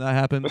myself when that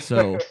happened.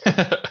 So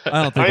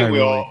I don't think I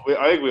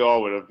think we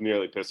all would have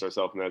nearly pissed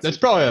ourselves in that. That's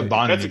probably a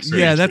bonding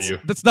experience. Yeah,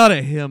 that's not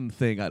a him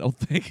thing. I don't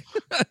think.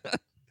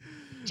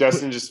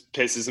 Justin just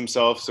pisses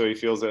himself so he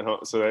feels at home,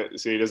 so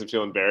he doesn't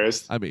feel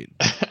embarrassed. I mean,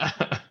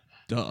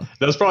 duh.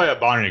 That's probably a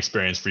bonding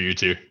experience for you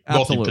two.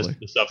 Absolutely. Both you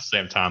pissed yourself at the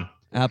same time.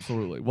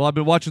 Absolutely. Well, I've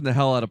been watching the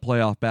hell out of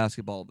playoff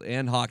basketball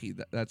and hockey.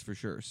 That's for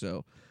sure.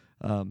 So,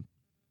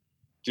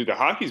 dude, the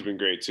hockey's been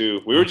great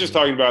too. We were just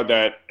talking about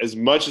that. As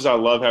much as I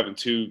love having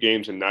 2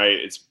 games a night,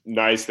 it's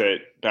nice that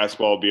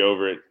basketball will be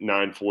over at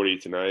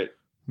 9:40 tonight.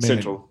 Man,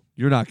 Central.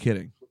 You're not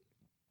kidding.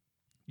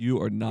 You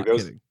are not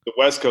kidding. The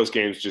West Coast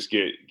games just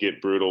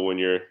get brutal when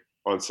you're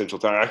on Central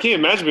Time. I can't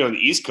imagine being on the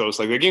East Coast.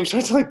 Like, the game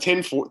starts at like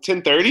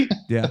 10:30.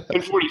 Yeah.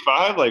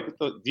 10:45. Like,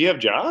 do you have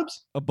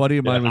jobs? A buddy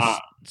of mine was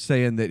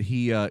saying that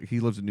he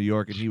lives in New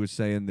York, and he was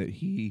saying that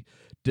he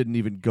didn't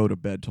even go to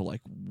bed till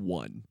like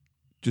 1,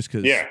 just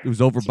because it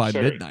was over by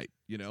midnight.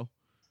 You know.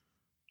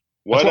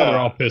 That's why they're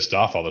all pissed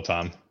off all the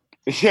time.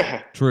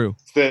 Yeah. True.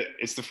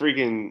 It's the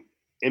freaking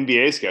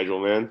NBA schedule,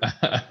 man.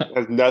 It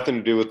has nothing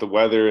to do with the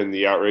weather and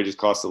the outrageous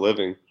cost of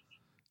living.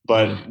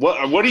 But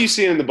what are you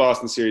seeing in the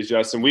Boston series,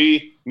 Justin?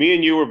 Me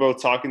and you were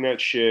both talking that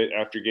shit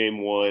after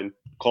game 1.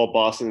 Called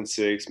Boston in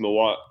 6.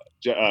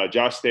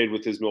 Josh stayed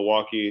with his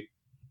Milwaukee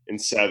in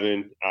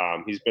 7.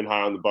 He's been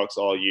high on the Bucks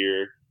all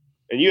year,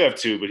 and you have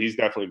too. But he's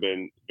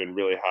definitely been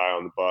really high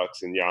on the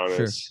Bucks and Giannis.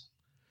 Sure.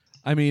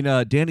 I mean,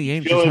 Danny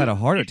Ainge just had a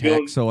heart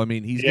attack, so I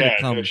mean, he's gonna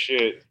come. No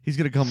shit. He's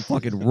gonna come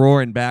fucking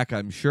roaring back,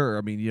 I'm sure.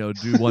 I mean,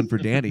 do one for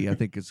Danny. I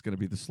think it's gonna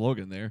be the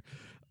slogan there.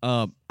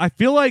 I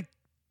feel like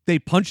they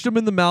punched him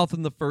in the mouth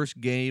in the first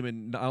game,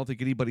 and I don't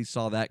think anybody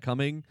saw that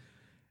coming.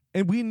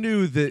 And we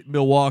knew that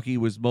Milwaukee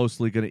was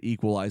mostly going to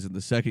equalize in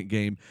the second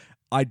game.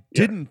 I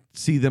didn't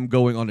see them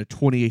going on a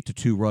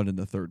 28-2 run in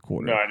the third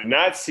quarter. No, I did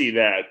not see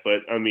that. But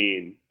I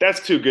mean,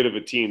 that's too good of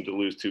a team to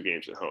lose 2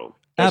 games at home.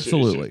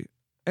 Absolutely.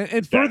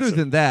 And further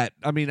than that,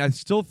 I mean, I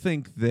still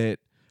think that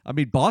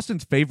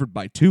Boston's favored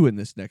by 2 in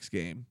this next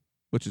game,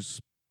 which is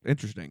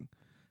interesting.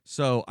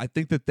 So I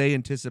think that they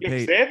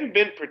anticipate. They haven't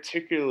been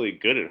particularly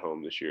good at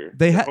home this year.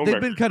 They've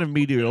been kind of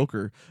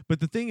mediocre. But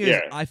the thing is,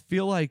 I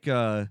feel like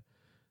the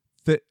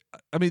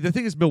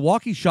thing is,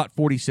 Milwaukee shot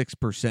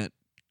 46%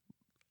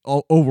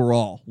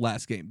 overall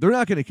last game. They're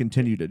not going to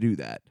continue to do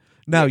that.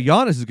 Now,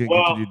 Giannis is going to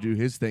continue to do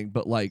his thing,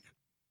 but like,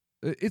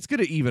 it's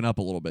going to even up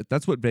a little bit.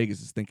 That's what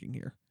Vegas is thinking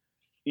here.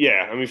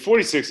 Yeah, I mean,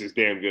 46 is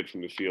damn good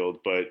from the field,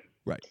 but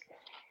right.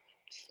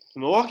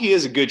 Milwaukee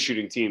is a good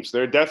shooting team, so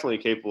they're definitely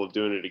capable of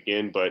doing it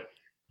again. But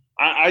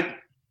I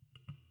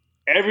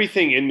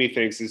everything in me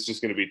thinks it's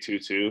just going to be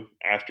 2-2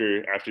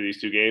 after these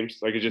two games.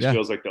 Like, it just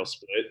feels like they'll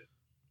split.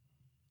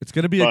 It's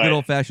going to be a good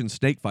old-fashioned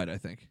snake fight, I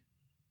think.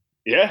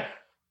 Yeah.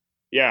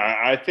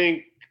 Yeah, I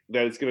think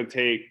that it's going to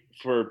take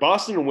 – for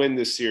Boston to win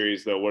this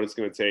series, though, what it's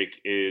going to take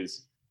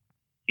is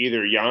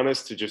either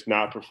Giannis to just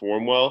not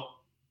perform well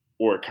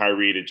or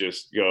Kyrie to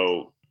just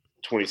go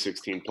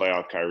 2016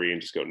 playoff Kyrie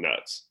and just go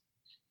nuts.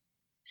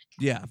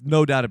 Yeah,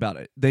 no doubt about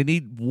it. They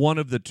need one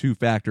of the two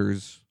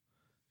factors.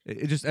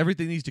 It just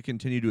everything needs to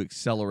continue to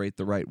accelerate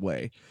the right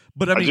way.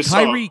 But I mean,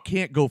 Kyrie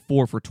can't go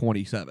 4 for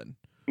 27.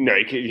 No,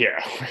 he can,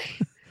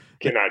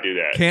 cannot do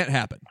that. Can't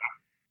happen.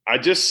 I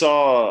just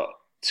saw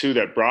too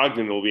that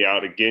Brogdon will be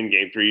out again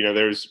game 3. You know,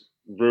 there's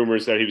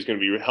rumors that he was going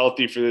to be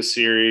healthy for this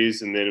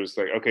series, and then it was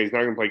like, okay, he's not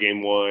going to play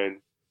game 1,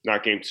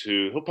 not game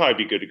 2. He'll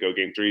probably be good to go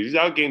game 3. He's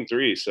out game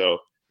 3, so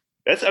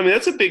that's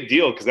a big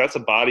deal because that's a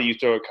body you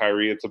throw at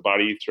Kyrie. It's a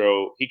body you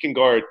throw. He can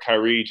guard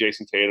Kyrie,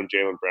 Jason Tatum,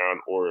 Jaylen Brown,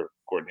 or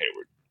Gordon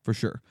Hayward. For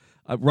sure.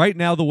 Right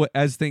now,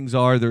 as things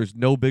are, there's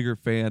no bigger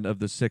fan of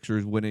the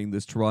Sixers winning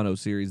this Toronto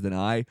series than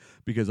I,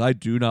 because I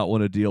do not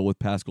want to deal with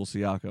Pascal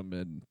Siakam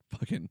and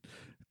fucking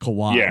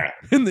Kawhi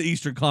in the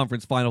Eastern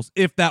Conference Finals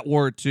if that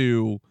were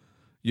to,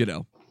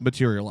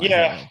 materialize.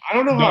 Yeah, I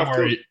don't know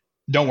how.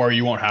 Don't worry,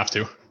 you won't have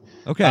to.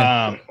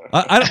 Okay.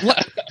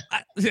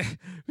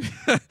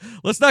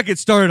 Let's not get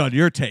started on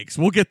your takes.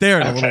 We'll get there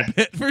in a little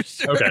bit for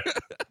sure. Okay.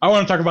 I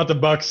want to talk about the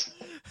Bucks.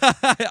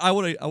 I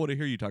want to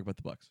hear you talk about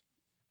the Bucks.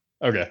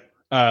 Okay.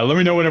 Let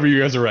me know whenever you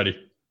guys are ready.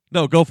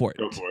 No, go for it.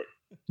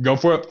 Go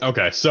for it?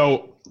 Okay.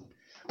 So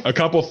a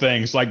couple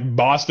things. Like,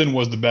 Boston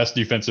was the best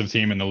defensive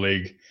team in the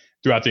league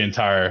throughout the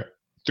entire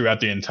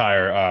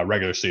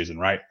regular season,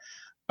 right?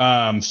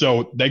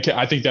 So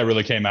I think that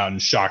really came out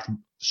and shocked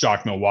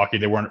Milwaukee.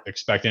 They weren't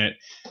expecting it.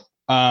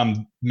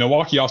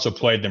 Milwaukee also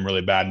played them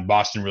really bad, and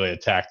Boston really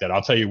attacked that.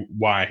 I'll tell you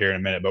why here in a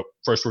minute, but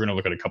first we're going to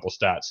look at a couple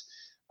stats.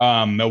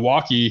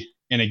 Milwaukee,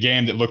 in a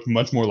game that looked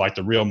much more like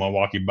the real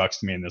Milwaukee Bucks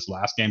to me in this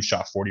last game,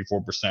 shot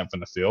 44% from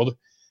the field.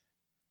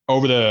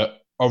 Over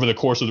the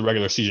course of the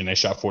regular season, they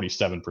shot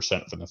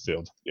 47% from the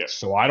field. Yeah.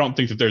 So I don't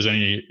think that there's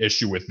any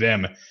issue with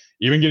them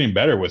even getting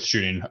better with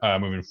shooting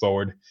moving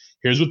forward.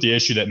 Here's what the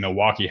issue that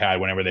Milwaukee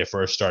had whenever they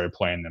first started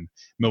playing them.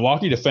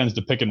 Milwaukee defends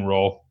the pick and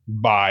roll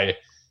by,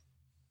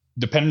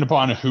 depending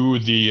upon who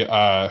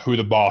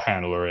the ball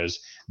handler is,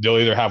 they'll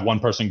either have one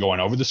person going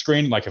over the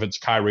screen. Like if it's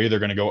Kyrie, they're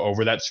going to go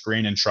over that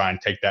screen and try and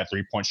take that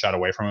 3-point shot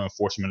away from him and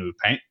force him into the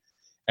paint.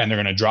 And they're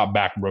going to drop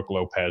back Brook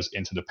Lopez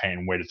into the paint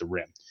and wait at the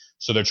rim.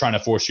 So they're trying to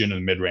force you into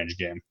the mid-range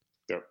game.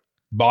 Yep.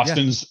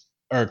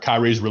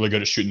 Kyrie's really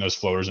good at shooting those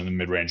floaters in the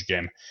mid-range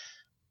game.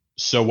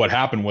 So what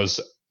happened was,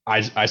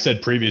 I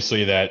said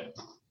previously that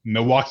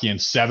Milwaukee in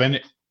 7,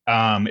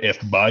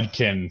 if Bud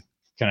can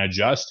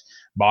adjust.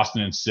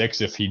 Boston in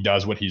 6, if he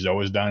does what he's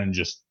always done and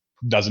just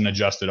doesn't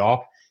adjust at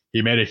all.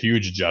 He made a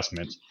huge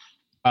adjustment.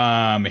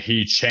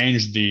 He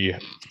changed the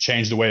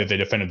way that they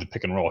defended the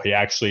pick and roll. He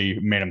actually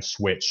made him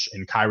switch,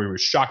 and Kyrie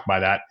was shocked by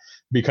that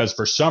because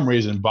for some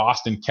reason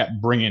Boston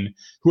kept bringing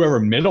whoever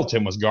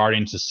Middleton was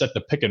guarding to set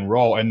the pick and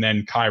roll, and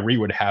then Kyrie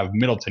would have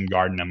Middleton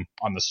guarding him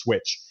on the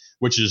switch,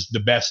 which is the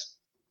best,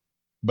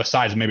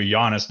 besides maybe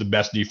Giannis, the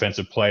best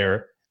defensive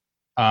player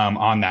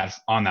on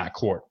that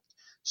court.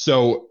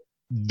 So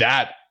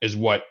that is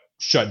what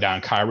shut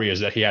down Kyrie, is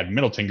that he had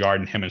Middleton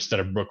guarding him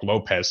instead of Brook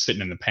Lopez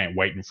sitting in the paint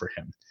waiting for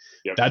him.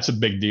 Yep. That's a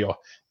big deal.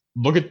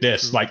 Look at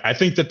this. Like, I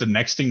think that the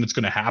next thing that's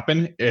going to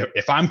happen,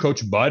 if I'm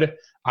Coach Bud,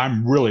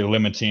 I'm really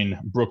limiting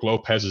Brook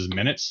Lopez's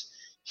minutes.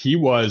 He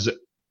was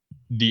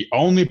the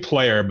only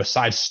player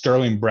besides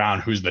Sterling Brown,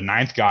 who's the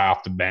 9th guy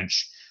off the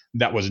bench,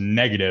 that was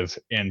negative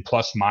in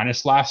plus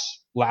minus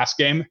last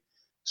game.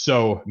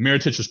 So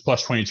Mirotic was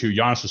plus 22,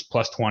 Giannis was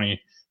plus 20,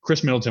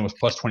 Chris Middleton was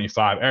plus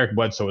 25, Eric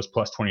Bledsoe was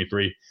plus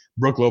 23,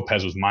 Brook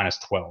Lopez was minus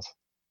 12.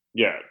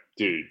 Yeah,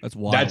 dude. That's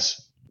wild.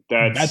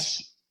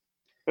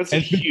 That's a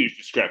huge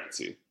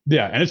discrepancy.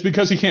 Yeah, and it's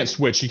because he can't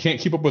switch. He can't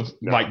keep up with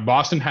like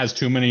Boston has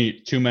too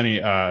many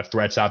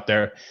threats out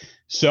there.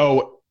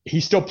 So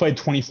he still played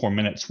 24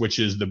 minutes, which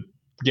is the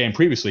game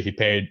previously he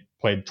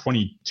played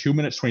 22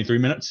 minutes, 23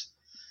 minutes.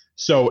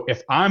 So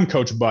if I'm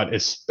Coach Bud,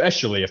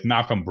 especially if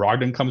Malcolm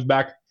Brogdon comes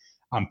back,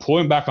 I'm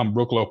pulling back on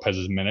Brook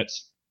Lopez's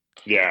minutes.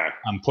 Yeah.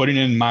 I'm putting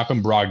in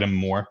Malcolm Brogdon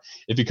more.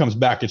 If he comes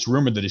back, it's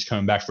rumored that he's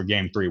coming back for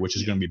game 3, which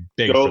is going to be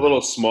big. Go a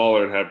little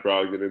smaller and have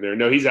Brogdon in there.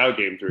 No, he's out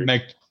game 3.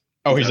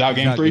 He's out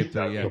game 3?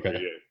 Yeah.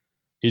 Okay.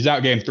 He's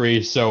out game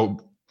 3, so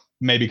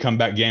maybe come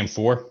back game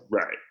 4.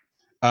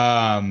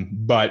 Right.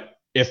 But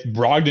if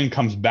Brogdon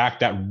comes back,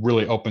 that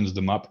really opens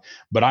them up.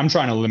 But I'm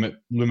trying to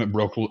limit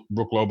Brook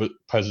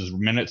Lopez's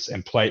minutes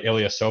and play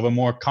Ilyasova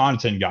more.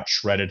 Connaughton got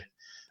shredded.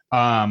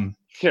 Why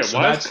is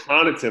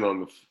Connaughton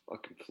on the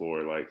fucking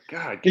floor? Like,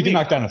 God, he can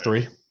knock down a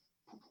 3.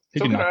 He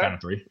can knock down a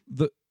 3.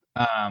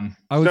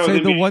 I would say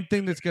the one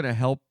thing that's going to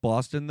help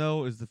Boston,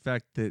 though, is the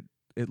fact that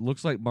it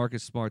looks like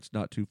Marcus Smart's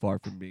not too far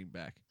from being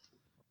back.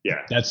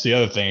 Yeah. That's the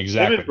other thing,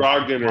 exactly. Him and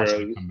Brogdon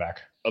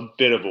are a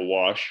bit of a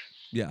wash.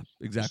 Yeah,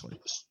 exactly.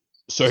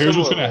 So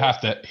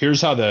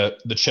here's how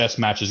the chess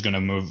match is going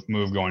to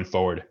move going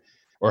forward,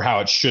 or how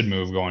it should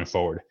move going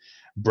forward.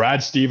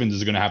 Brad Stevens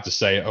is going to have to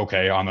say,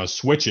 okay, on those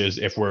switches,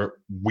 if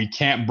we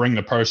can't bring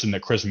the person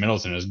that Chris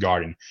Middleton is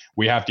guarding,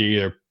 we have to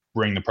either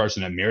bring the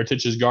person that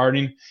Mirotic is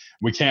guarding.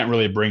 We can't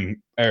really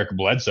bring Eric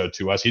Bledsoe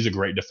to us. He's a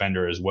great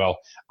defender as well.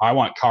 I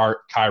want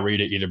Kyrie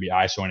to either be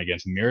ISOing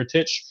against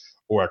Mirotic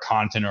or a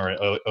Connaughton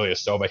or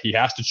Ilyasova. He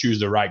has to choose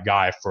the right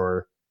guy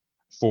for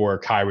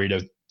Kyrie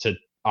to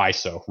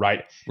ISO,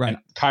 right? Right. And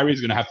Kyrie's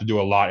going to have to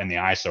do a lot in the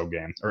ISO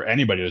game, or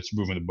anybody that's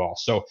moving the ball.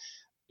 So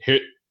here,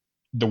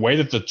 the way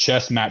that the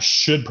chess match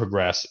should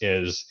progress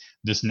is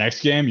this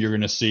next game, you're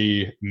going to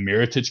see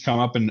Mirotic come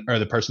up or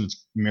the person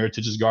that's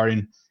Mirotic is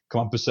guarding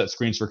come up and set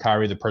screens for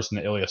Kyrie. The person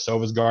that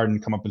Ilyasova is guarding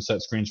come up and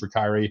set screens for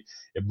Kyrie.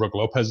 If Brook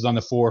Lopez is on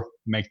the floor,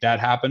 make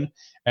that happen.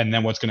 And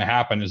then what's going to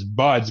happen is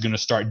Bud's going to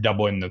start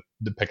doubling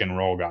the pick and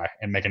roll guy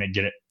and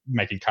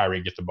making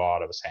Kyrie get the ball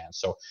out of his hands.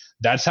 So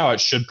that's how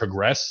it should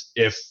progress.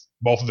 If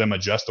both of them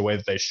adjust the way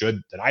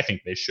that I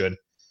think they should.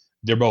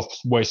 They're both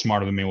way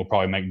smarter than me. We'll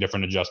probably make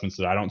different adjustments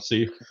that I don't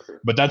see.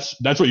 But that's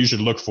what you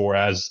should look for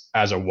as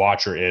a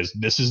watcher. Is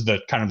this is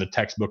the kind of the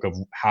textbook of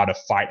how to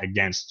fight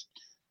against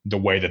the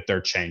way that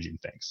they're changing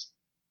things.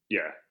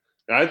 Yeah.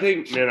 I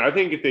think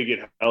if they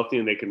get healthy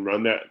and they can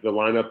run the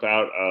lineup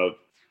out of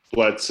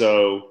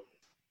Bledsoe,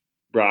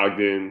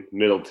 Brogdon,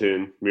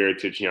 Middleton,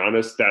 Mirotic,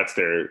 Giannis, that's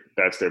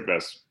their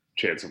best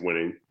chance of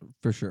winning.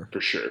 For sure.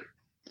 For sure.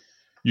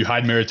 You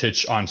hide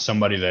Mirotic on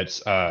somebody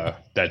that's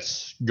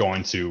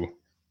going to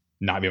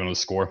not be able to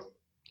score.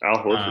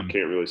 Al Horford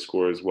can't really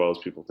score as well as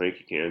people think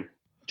he can.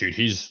 Dude,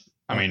 he's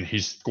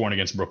scoring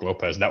against Brook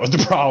Lopez. That was the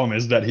problem,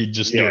 is that he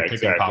just do a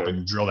pick and pop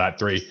and drill that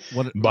three.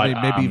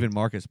 Maybe even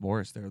Marcus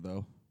Morris there,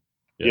 though.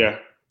 Yeah.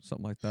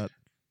 Something like that.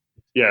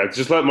 Yeah,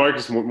 just let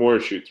Marcus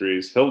Morris shoot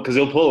threes. He'll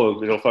pull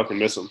them and he'll fucking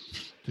miss them.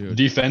 Dude.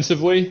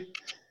 Defensively,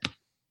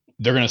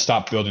 they're going to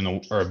stop building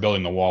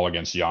the wall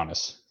against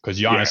Giannis, because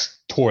Giannis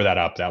tore that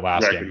up that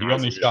last game. He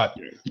only shot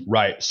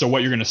right. So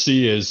what you're going to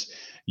see is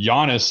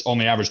Giannis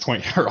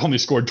only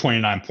scored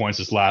 29 points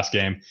this last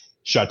game.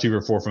 Shot 2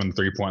 for 4 from the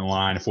 3-point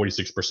line,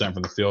 46%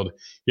 from the field.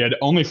 He had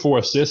only 4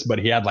 assists, but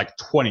he had like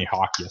 20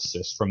 hockey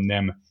assists from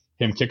him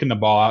kicking the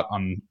ball out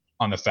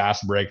on the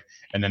fast break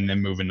and then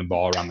them moving the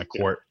ball around the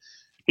court.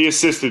 He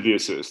assisted the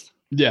assist.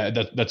 Yeah,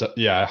 that's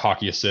a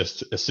hockey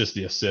assist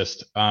the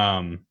assist.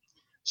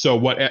 So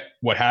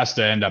what has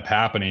to end up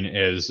happening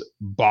is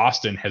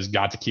Boston has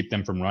got to keep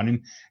them from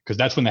running, because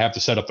that's when they have to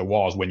set up the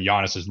walls, when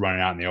Giannis is running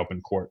out in the open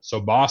court.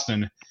 So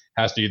Boston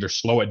has to either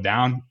slow it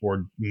down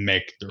or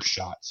make their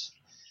shots.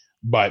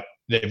 But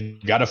they've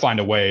got to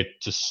find a way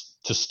to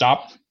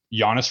stop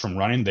Giannis from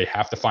running. They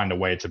have to find a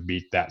way to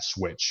beat that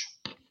switch.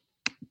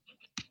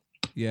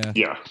 Yeah.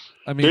 Yeah.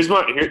 I mean,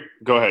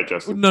 go ahead,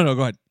 Justin. No,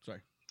 go ahead. Sorry.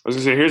 I was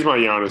going to say, here's my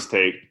Giannis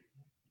take.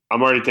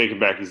 I'm already taking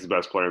back he's the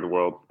best player in the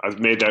world. I've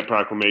made that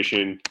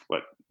proclamation,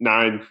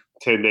 9-10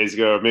 days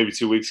ago, or maybe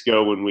 2 weeks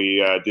ago when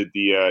we did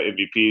the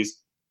MVPs,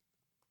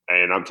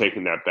 and I'm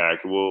taking that back.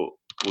 We'll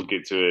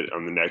get to it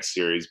on the next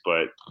series,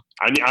 but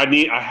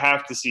I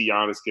have to see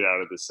Giannis get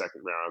out of the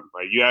second round.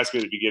 Like you asked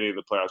me at the beginning of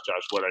the playoffs,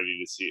 Josh, what I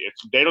need to see. If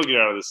they don't get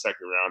out of the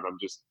second round,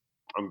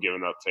 I'm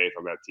giving up faith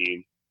on that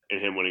team and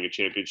him winning a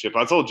championship.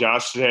 I told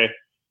Josh today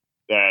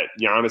that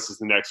Giannis is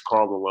the next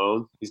Karl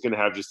Malone. He's going to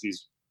have just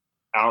these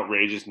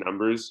outrageous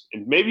numbers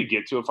and maybe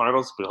get to a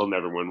finals, but he'll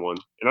never win one.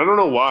 And I don't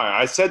know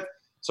why. I said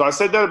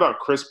that about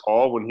Chris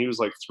Paul when he was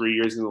like 3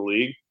 years in the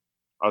league.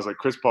 I was like,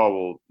 Chris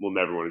Paul will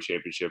never win a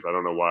championship. I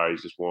don't know why, he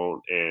just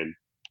won't, and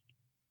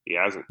he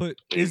hasn't. But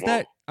is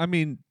that? I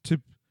mean,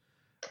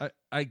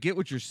 I get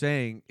what you're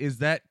saying. Is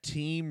that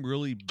team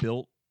really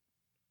built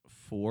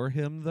for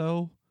him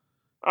though?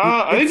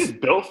 I think it's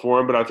built for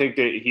him, but I think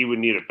that he would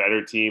need a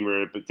better team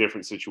or a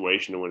different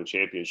situation to win a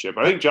championship.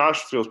 I think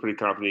Josh feels pretty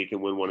confident he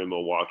can win one in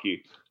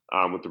Milwaukee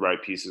with the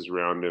right pieces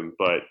around him,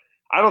 but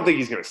I don't think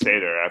he's going to stay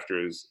there after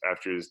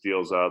his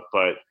deal's up.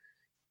 But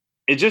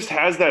it just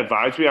has that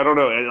vibe to me. I don't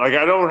know. Like,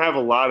 I don't have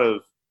a lot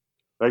of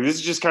 – like, this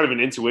is just kind of an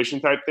intuition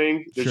type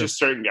thing. There's just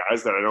certain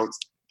guys that I don't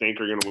think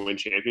are going to win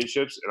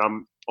championships, and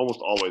I'm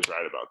almost always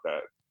right about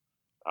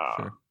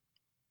that.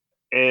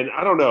 And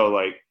I don't know,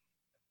 like,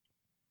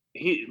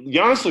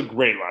 Giannis looked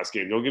great last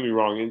game. Don't get me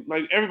wrong. And,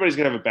 like, everybody's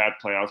going to have a bad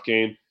playoff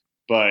game,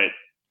 but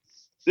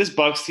this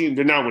Bucks team,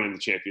 they're not winning the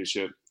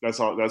championship. That's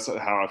all. That's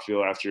how I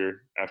feel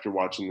after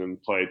watching them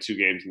play 2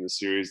 games in the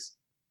series.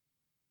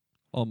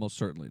 Almost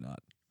certainly not.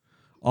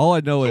 All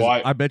I know is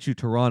I bet you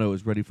Toronto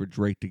is ready for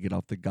Drake to get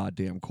off the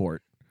goddamn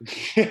court.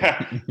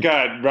 Yeah.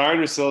 God, Ryan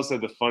Russillo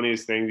said the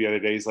funniest thing the other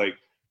day. He's like,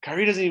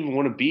 Kyrie doesn't even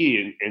want to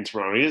be in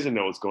Toronto. He doesn't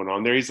know what's going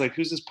on there. He's like,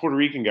 who's this Puerto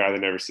Rican guy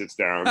that never sits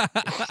down?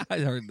 I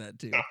heard that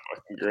too. Oh,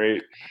 fucking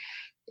great.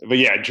 But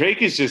yeah,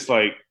 Drake is just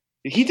like,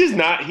 he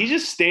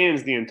just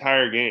stands the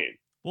entire game.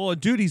 Well,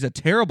 dude, he's a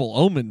terrible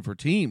omen for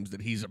teams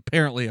that he's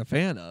apparently a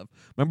fan of.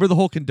 Remember the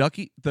whole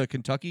Kentucky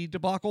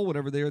debacle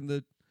whenever they were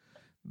in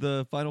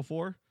the Final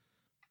Four?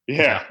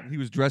 Yeah. He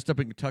was dressed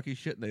up in Kentucky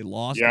shit and they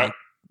lost. Yeah.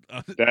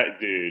 That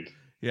dude.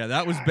 Yeah,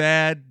 that was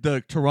bad.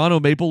 The Toronto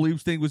Maple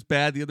Leafs thing was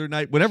bad the other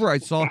night. Whenever I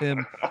saw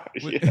him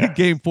in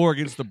Game 4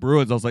 against the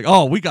Bruins, I was like,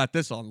 "Oh, we got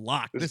this on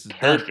lock. This is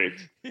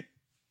perfect."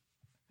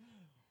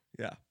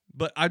 Yeah,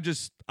 but I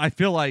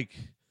feel like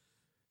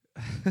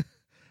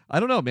I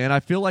don't know, man. I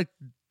feel like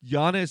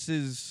Giannis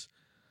is.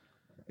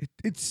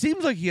 It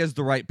seems like he has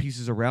the right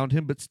pieces around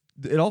him, but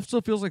it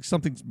also feels like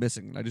something's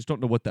missing, and I just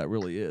don't know what that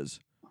really is.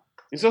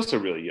 He's also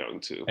really young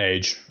too.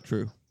 Age.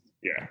 True.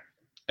 Yeah.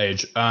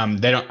 Age.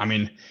 They don't. I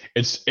mean,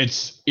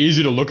 it's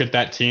easy to look at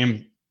that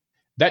team.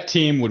 That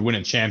team would win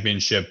a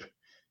championship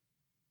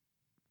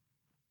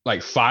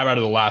like 5 out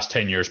of the last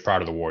 10 years prior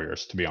to the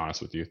Warriors. To be honest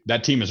with you,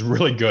 that team is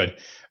really good.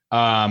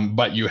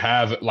 But you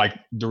have like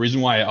the reason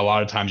why a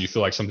lot of times you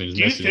feel like something's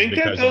missing. Do you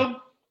think that though?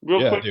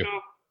 Real quick though.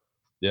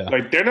 Yeah.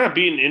 Like they're not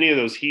beating any of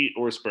those Heat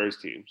or Spurs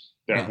teams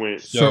that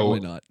went.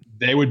 Certainly not.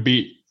 They would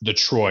beat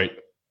Detroit.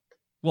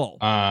 Well,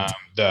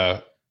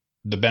 the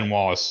Ben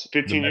Wallace,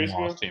 15 the Ben years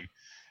Wallace ago? team.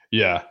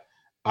 Yeah.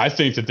 I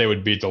think that they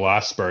would beat the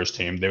last Spurs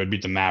team. They would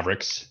beat the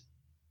Mavericks.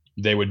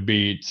 They would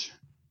beat.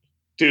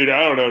 Dude,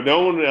 I don't know.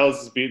 No one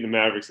else is beating the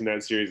Mavericks in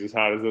that series as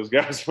hot as those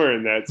guys were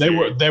in that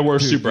series. They were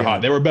super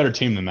hot. They were a better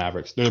team than the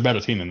Mavericks. They're a better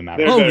team than the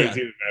Mavericks. They're a better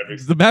team than the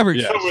Mavericks. The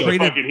Mavericks So were the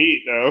fucking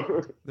Heat,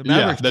 though. The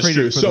Mavericks that's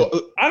true.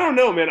 So I don't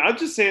know, man. I'm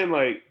just saying,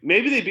 like,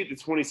 maybe they beat the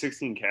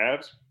 2016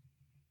 Cavs.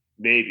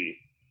 Maybe.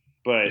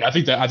 But I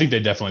think they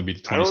definitely beat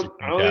the 2016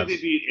 I don't Cavs. think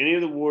they beat any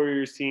of the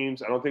Warriors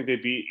teams. I don't think they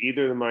beat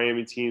either of the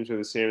Miami teams or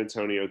the San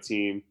Antonio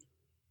team.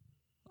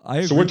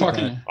 So we're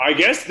talking. I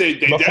guess they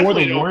before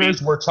definitely the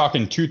Warriors. We're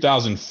talking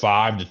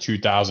 2005 to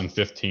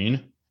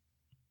 2015.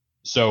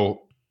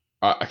 So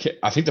I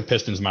think the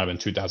Pistons might have been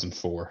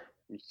 2004.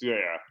 Yeah.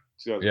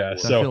 Yeah. That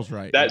So feels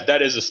right.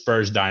 that is a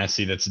Spurs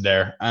dynasty that's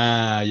there.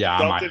 Yeah.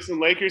 Celtics and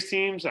Lakers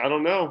teams. I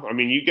don't know. I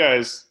mean, you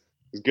guys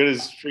as good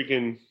as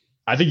freaking.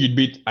 I think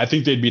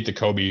they'd beat the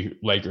Kobe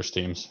Lakers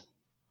teams.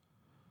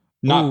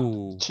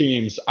 Not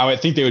teams. I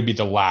think they would beat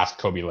the last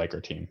Kobe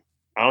Laker team.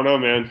 I don't know,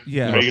 man.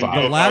 Yeah.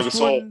 The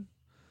last one.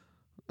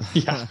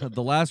 Yeah,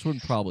 the last one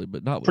probably,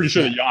 but not. Pretty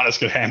sure that Giannis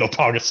could handle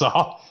Pau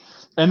Gasol.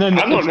 And then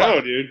I don't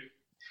know, dude.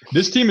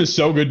 This team is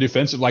so good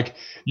defensive. Like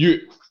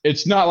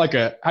it's not like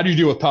how do you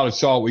deal with Pau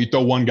Gasol where you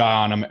throw one guy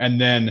on him and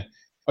then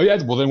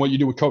then what you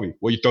do with Kobe?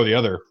 Well, you throw the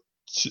other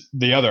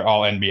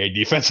All NBA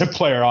defensive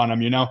player on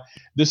him. You know,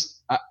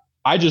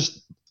 I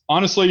just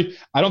honestly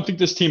I don't think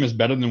this team is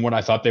better than what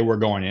I thought they were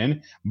going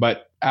in.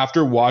 But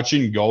after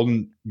watching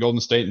Golden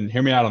State, and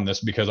hear me out on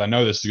this because I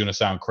know this is going to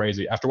sound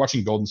crazy. After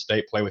watching Golden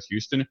State play with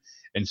Houston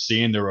and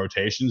seeing their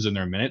rotations and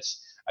their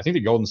minutes, I think the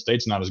Golden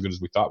State's not as good as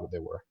we thought they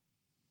were.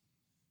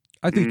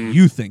 I think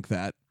you think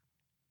that.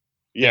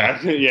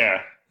 Yeah,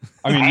 yeah.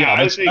 I mean, yeah,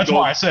 that's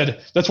why I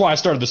said. That's why I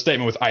started the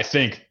statement with "I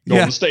think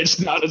Golden State's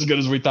not as good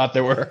as we thought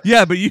they were."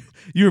 Yeah, but you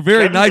were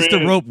very nice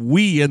to rope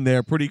 "we" in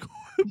there pretty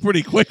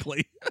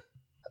quickly.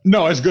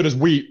 No, as good as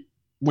we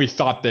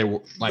thought they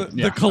were. Like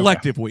the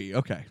collective we.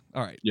 Okay,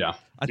 all right. Yeah,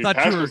 I thought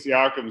Pascal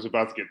Siakam's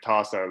about to get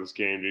tossed out of this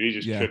game, dude. He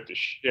just tripped the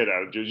shit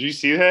out of. Did you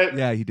see that?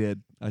 Yeah, he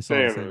did. I saw.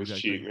 Damn, it was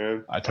cheap,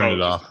 man. I turned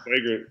it off.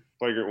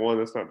 Flagrant one.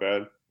 That's not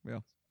bad. Yeah.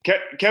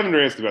 Kevin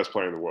Durant's the best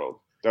player in the world.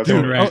 That's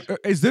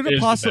is there the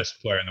best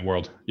player in the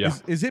world? Yeah.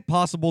 Is it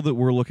possible that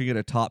we're looking at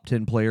a top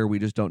 10 player we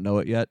just don't know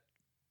it yet?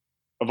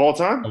 Of all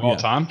time? Of all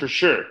time, for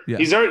sure. Yeah.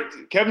 He's already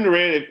Kevin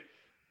Durant.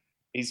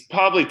 He's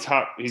probably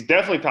top. He's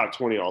definitely top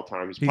 20 all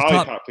time. He's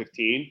probably top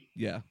 15.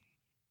 Yeah.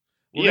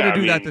 We're gonna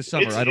do that this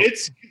summer.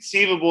 It's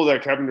conceivable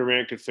that Kevin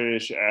Durant could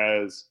finish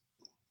as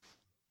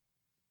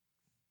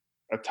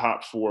a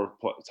top four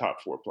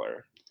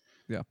player.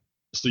 Yeah.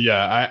 So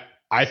yeah,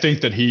 I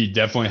think that he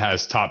definitely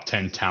has top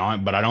 10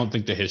 talent, but I don't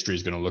think the history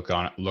is going to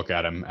look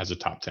at him as a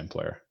top 10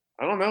 player.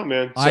 I don't know,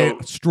 man. I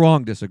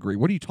strong disagree.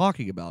 What are you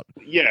talking about?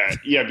 Yeah,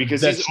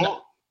 because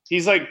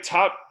he's like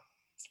top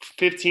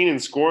 15 in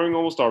scoring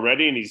almost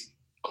already, and he's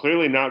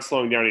clearly not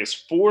slowing down. He has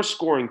 4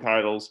 scoring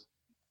titles,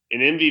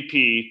 an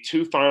MVP,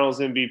 2 Finals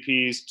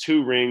MVPs,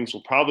 2 rings.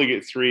 We'll probably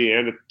get 3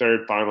 and a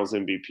 3rd Finals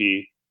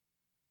MVP,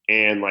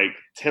 and like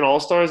 10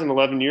 All-Stars in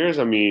 11 years.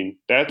 I mean,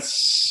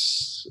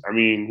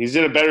 he's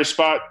in a better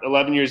spot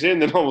 11 years in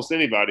than almost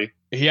anybody.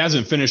 He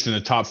hasn't finished in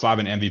the top 5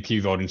 in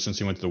MVP voting since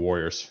he went to the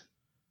Warriors.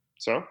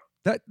 So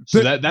that's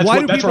what I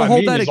mean.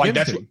 Is like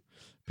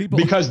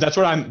because that's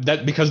what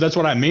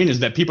I mean is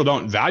that people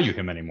don't value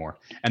him anymore,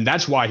 and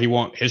that's why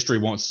history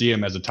won't see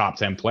him as a top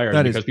 10 player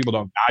because people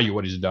don't value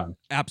what he's done.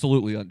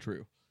 Absolutely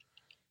untrue.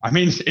 I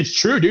mean, it's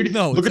true, dude.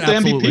 No, look at the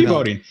MVP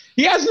voting.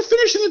 He hasn't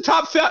finished in the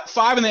top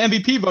 5 in the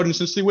MVP voting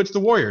since he went to the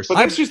Warriors. But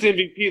that's just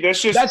MVP.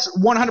 That's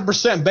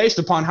 100% based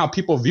upon how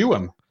people view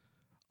him.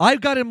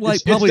 I've got him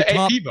it's probably the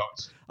top. AP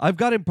votes. I've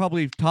got him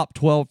probably top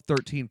 12,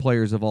 13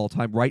 players of all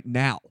time right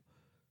now.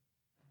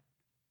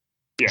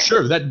 Yeah.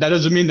 Sure, that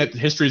doesn't mean that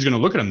history is going to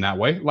look at him that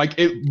way. Like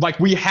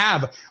we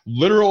have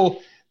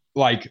literal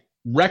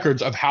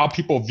records of how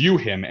people view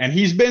him, and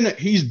he's been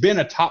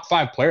a top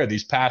 5 player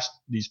these past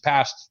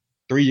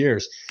 3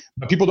 years,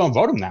 but people don't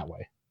vote him that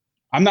way.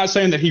 I'm not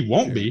saying that he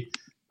won't be.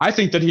 I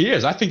think that he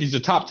is. I think he's a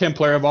top 10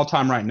 player of all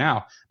time right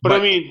now. But I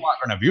mean, people aren't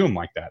going to view him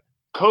like that.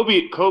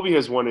 Kobe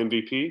has won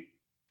MVP.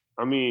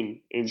 I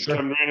mean, and Sure.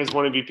 Kevin Durant has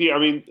won MVP. I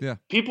mean, Yeah.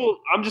 people.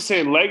 I'm just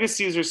saying,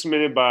 legacies are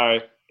cemented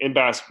in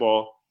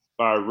basketball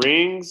by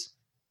rings,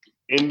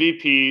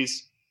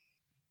 MVPs,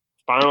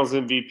 Finals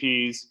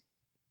MVPs,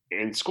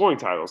 and scoring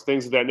titles,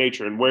 things of that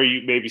nature, and where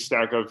you maybe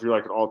stack up if you're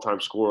like an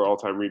all-time scorer,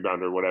 all-time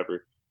rebounder, or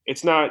whatever.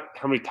 It's not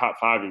how many top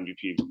 5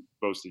 MVP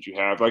votes did you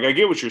have. Like, I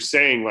get what you're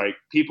saying. Like,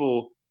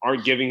 people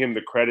aren't giving him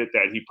the credit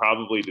that he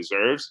probably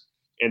deserves,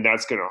 and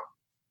that's gonna,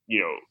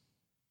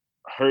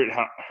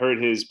 hurt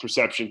his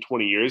perception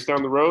 20 years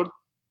down the road.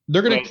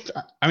 They're going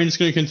to, I mean, it's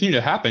going to continue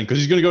to happen because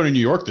he's going to go to New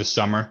York this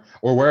summer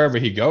or wherever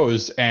he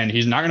goes, and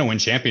he's not going to win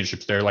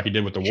championships there like he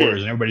did with the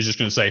Warriors. And everybody's just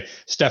going to say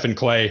Stephen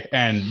Clay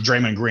and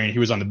Draymond Green, he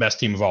was on the best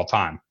team of all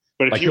time.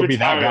 But if like, he he'll retires, be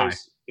that guy.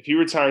 If he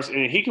retires,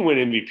 and he can win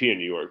MVP in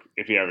New York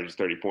if he averages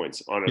 30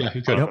 points on a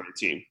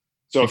team.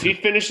 So if he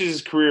finishes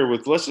his career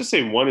with, let's just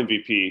say, 1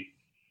 MVP,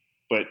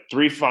 but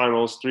 3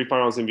 finals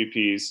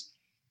MVPs,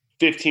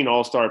 15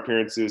 All-Star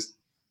appearances,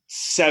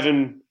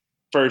 7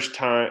 first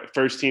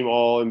team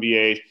All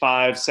NBA,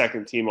 5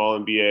 second team All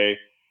NBA,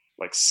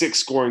 like 6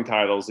 scoring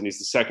titles, and he's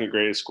the second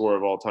greatest scorer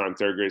of all time,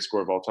 third greatest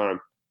scorer of all time.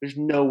 There's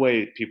no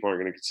way people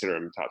aren't going to consider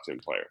him a top 10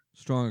 player.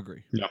 Strong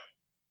agree.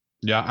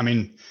 Yeah. I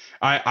mean,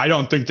 I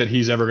don't think that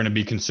he's ever going to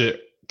be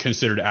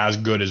considered as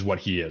good as what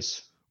he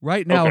is.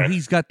 Right now,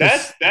 he's got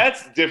this.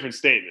 That's a different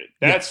statement.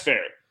 That's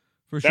fair.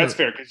 For sure. That's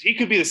fair because he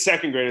could be the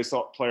second greatest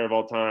player of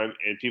all time,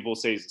 and people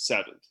say he's the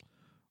 7th.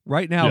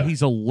 Right now,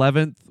 he's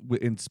 11th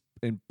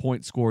in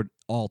points scored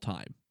all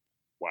time.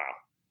 Wow.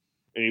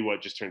 And he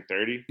just turned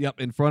 30?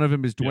 Yep. In front of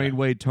him is Dwayne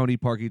Wade, Tony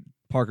Parker,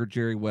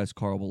 Jerry West,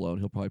 Karl Malone.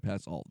 He'll probably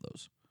pass all of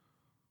those.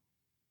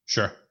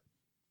 Sure.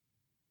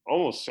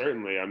 Almost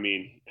certainly. I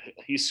mean,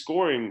 he's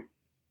scoring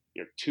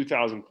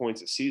 2,000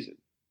 points a season.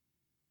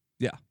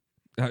 Yeah.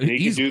 And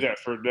he can do that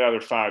for another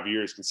 5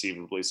 years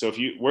conceivably. So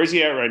where's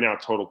he at right now,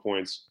 total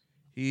points?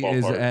 He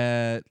is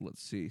at,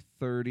 let's see,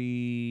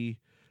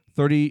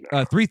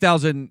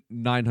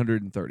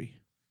 3,930.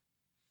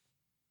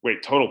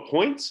 Wait, total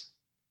points?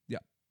 Yeah.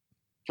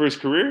 For his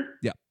career?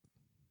 Yeah.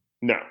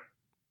 No.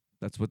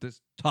 That's what this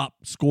top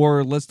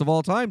scorer list of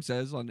all time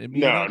says on NBA.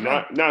 No,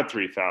 not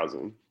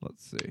 3,000.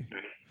 Let's see.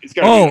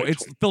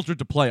 It's filtered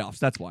to playoffs.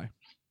 That's why.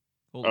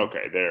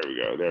 Okay, there we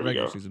go.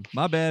 Regular season.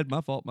 My bad.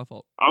 My fault.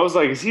 I was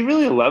like, is he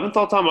really 11th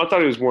all time? I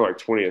thought he was more like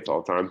 20th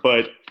all time.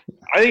 But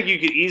I think you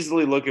could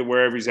easily look at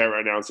wherever he's at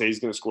right now and say he's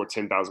going to score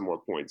 10,000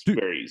 more points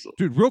very easily.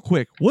 Dude, real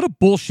quick, what a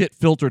bullshit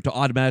filter to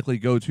automatically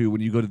go to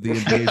when you go to the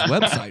NBA's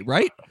website,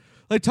 right?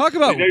 Like, talk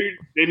about. They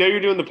know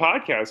you're doing the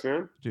podcast,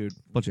 man. Dude,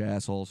 bunch of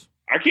assholes.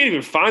 I can't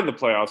even find the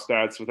playoff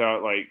stats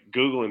without like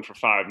Googling for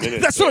 5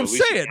 minutes. That's what I'm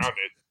saying.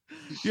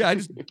 Yeah, I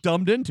just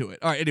dumbed into it.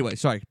 All right, anyway,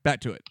 sorry.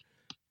 Back to it.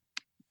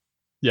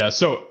 Yeah,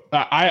 so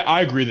I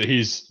agree that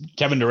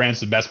Kevin Durant's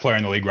the best player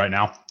in the league right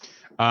now.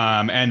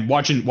 And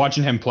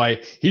watching him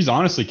play, he's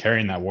honestly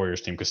carrying that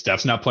Warriors team because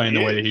Steph's not playing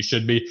the way that he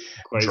should be.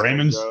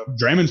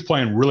 Draymond's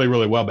playing really,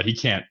 really well, but he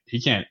can't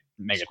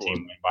make a team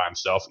win by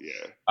himself.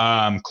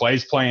 Yeah.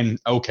 Clay's playing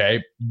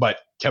okay, but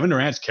Kevin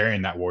Durant's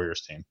carrying that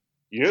Warriors team.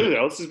 You know who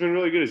else has been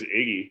really good is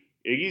Iggy.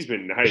 Iggy's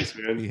been nice,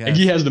 man.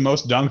 Iggy has the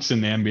most dunks in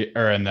the NBA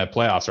or in the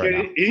playoffs right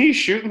now. He's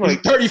shooting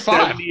like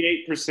 35,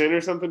 78% or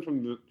something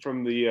from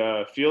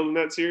the field in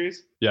that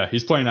series. Yeah,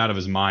 he's playing out of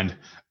his mind.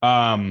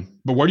 But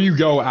where do you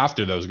go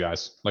after those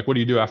guys? Like, what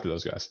do you do after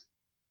those guys?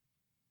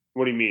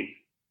 What do you mean?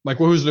 Like,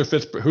 who's their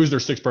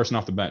 6th person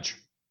off the bench?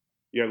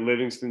 You got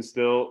Livingston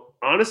still.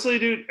 Honestly,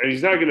 dude,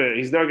 he's not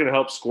gonna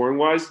help scoring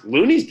wise.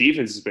 Looney's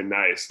defense has been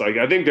nice. Like,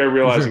 I think they're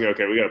realizing,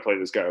 okay, we got to play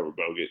this guy over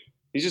Bogut.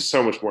 He's just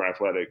so much more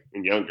athletic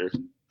and younger.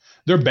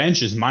 Their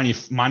bench is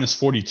minus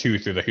 42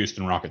 through the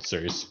Houston Rockets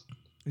series.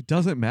 It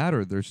doesn't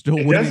matter. They're still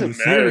winning the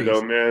series. It doesn't matter,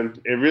 though, man.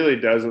 It really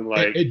doesn't.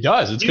 Like it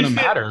does. It's going to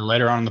matter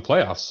later on in the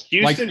playoffs.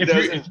 Houston like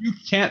if you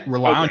can't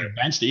rely on your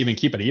bench to even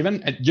keep it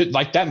even,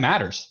 like that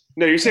matters.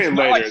 No, you're saying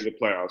later in the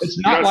playoffs. It's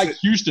not like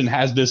Houston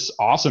has this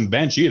awesome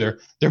bench either.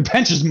 Their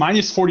bench is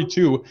minus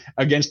 42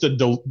 against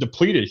a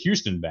depleted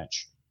Houston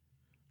bench.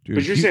 Dude,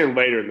 but you're saying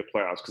later in the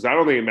playoffs because I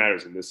don't think it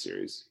matters in this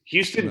series.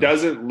 Houston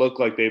doesn't look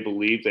like they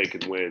believe they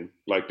could win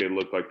like they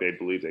looked like they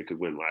believed they could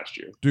win last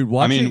year. Dude,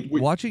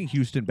 watching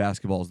Houston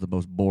basketball is the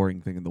most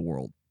boring thing in the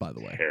world, by the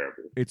way.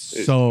 Terrible.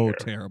 It's so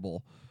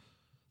terrible.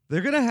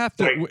 They're going to have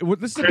to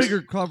this is a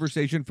bigger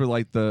conversation for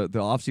like the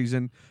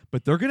offseason,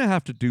 but they're going to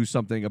have to do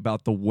something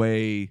about the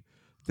way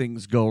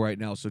things go right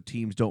now so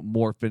teams don't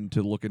morph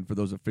into looking for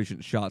those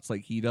efficient shots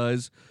like he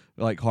does,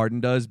 like Harden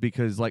does,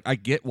 because like I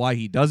get why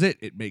he does it.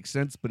 It makes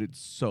sense, but it's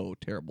so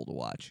terrible to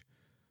watch.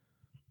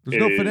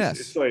 There's no finesse.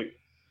 It's like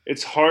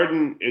it's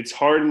Harden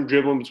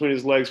dribbling between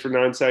his legs for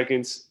 9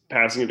 seconds,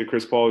 passing it to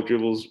Chris Paul, who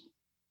dribbles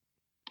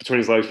between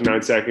his legs for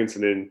 9 seconds,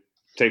 and then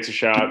takes a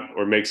shot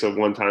or makes a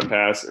one-time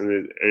pass, and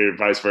then or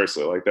vice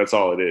versa. Like that's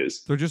all it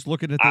is. They're just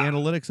looking at the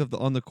analytics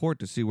on the court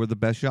to see where the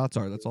best shots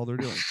are. That's all they're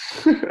doing.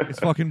 It's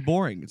fucking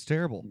boring. It's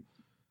terrible.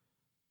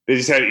 They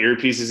just had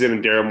earpieces in,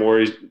 and Daryl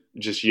Morey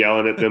just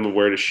yelling at them of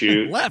where to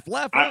shoot. left.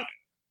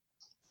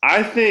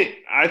 I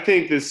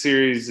think this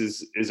series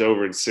is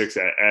over in 6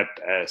 at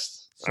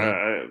best.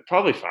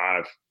 Probably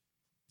 5.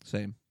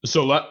 Same.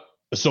 So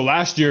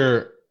last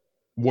year,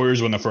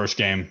 Warriors won the first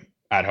game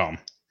at home,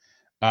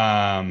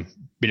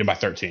 beat them by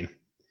 13.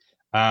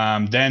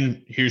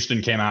 Then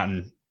Houston came out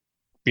and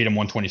beat them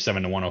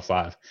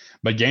 127-105.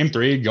 But game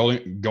 3,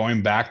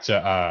 going back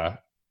to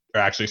or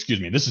actually, excuse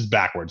me, this is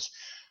backwards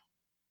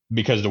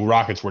because the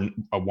Rockets were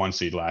a 1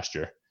 seed last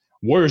year.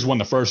 Warriors won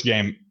the first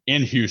game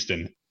in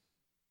Houston,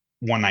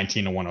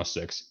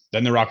 119-106.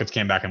 Then the Rockets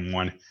came back and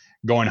won.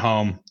 Going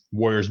home,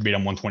 Warriors beat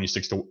them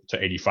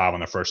 126-85 on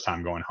the first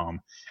time going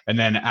home. And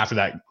then after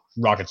that,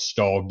 Rockets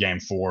stole game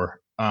 4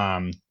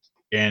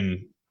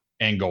 in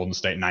Golden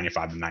State,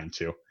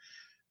 95-92.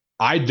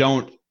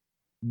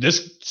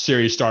 This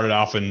series started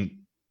off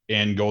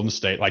in Golden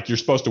State. Like, you're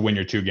supposed to win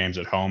your 2 games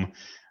at home.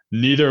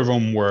 Neither of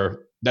them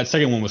were. That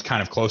second one was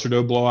kind of closer to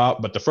a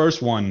blowout, but the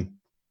first one,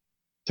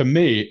 to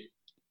me,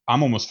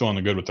 I'm almost feeling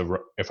the good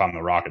if I'm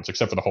the Rockets,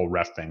 except for the whole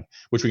ref thing,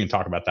 which we can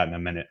talk about that in a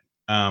minute.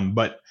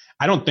 But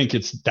I don't think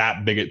it's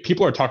that big.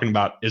 People are talking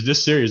about, is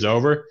this series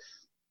over?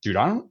 Dude,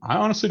 I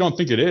honestly don't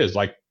think it is.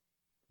 Like,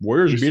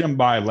 Warriors beat them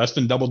by less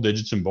than double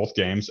digits in both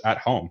games at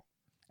home.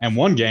 And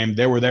one game,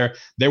 they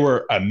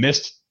were a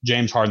missed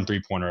James Harden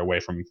 3-pointer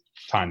away from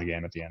tying the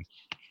game at the end.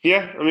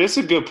 Yeah, I mean, it's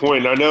a good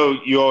point. I know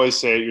you always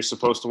say you're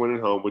supposed to win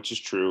at home, which is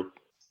true.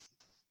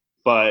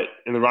 But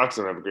the Rockets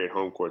don't have a great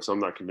home court, so I'm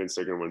not convinced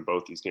they're going to win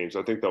both these games.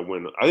 I think they'll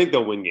win. I think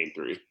they'll win game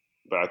 3,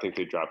 but I think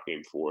they drop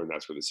game 4, and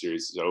that's where the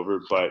series is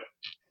over. But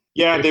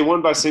yeah, they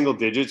won by single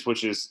digits,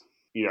 which is,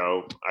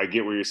 I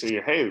get where you're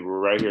saying, hey, we're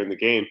right here in the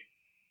game.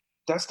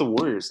 That's the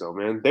Warriors, though,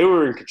 man. They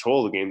were in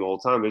control of the game the whole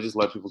time. They just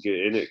let people get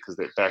in it because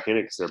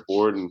they're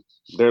bored and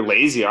they're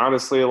lazy.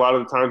 Honestly, a lot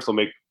of the times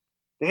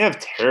they have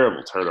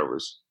terrible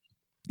turnovers.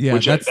 Yeah,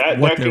 which that's that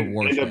what could they're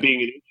worth. end up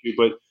being an issue.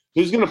 But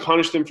who's going to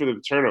punish them for the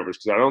turnovers?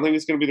 Because I don't think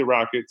it's going to be the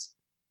Rockets.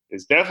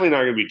 It's definitely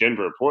not going to be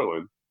Denver or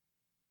Portland.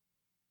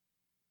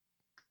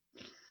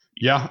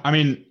 Yeah, I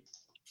mean,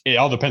 it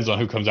all depends on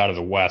who comes out of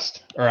the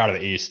West or out of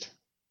the East,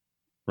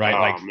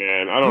 right? Oh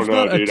man, I don't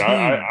know, dude.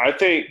 I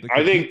think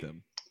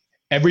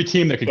every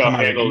team that could come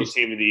out of the East,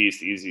 team in the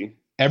East easy.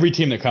 Every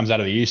team that comes out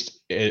of the East,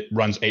 it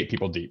runs 8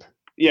 people deep.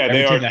 Yeah,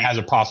 every team that has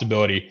a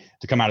possibility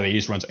to come out of the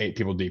East runs 8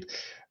 people deep.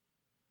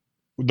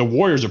 The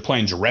Warriors are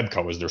playing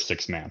Jerebko as their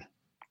 6th man.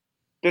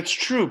 That's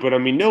true, but I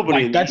mean,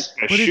 nobody. But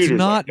it's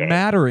not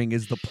mattering.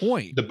 Is the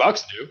point? The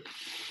Bucks do.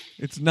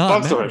 It's not.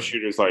 Bucks don't have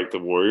shooters like the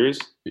Warriors.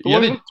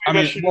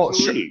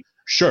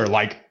 Sure.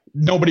 Like,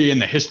 nobody in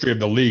the history of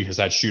the league has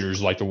had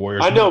shooters like the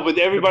Warriors. I know, but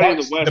everybody in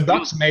the West. The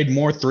Bucks made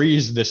more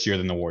threes this year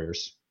than the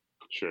Warriors.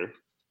 Sure.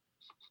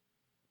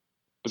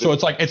 So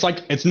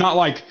it's not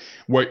like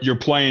what you're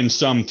playing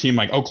some team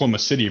like Oklahoma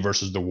City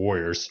versus the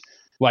Warriors.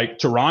 Like,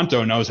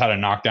 Toronto knows how to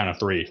knock down a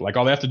 3. Like,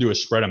 all they have to do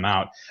is spread them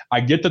out.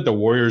 I get that the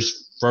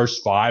Warriors'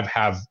 first 5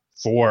 have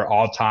 4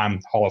 all-time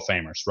Hall of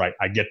Famers, right?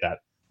 I get that.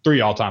 3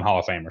 all-time Hall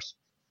of Famers.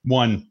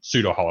 1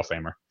 pseudo Hall of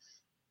Famer.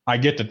 I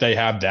get that they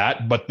have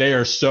that, but they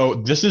are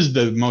this is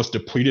the most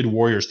depleted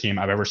Warriors team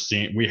I've ever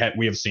seen. We have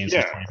seen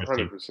since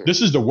 2015. 100%.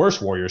 This is the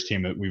worst Warriors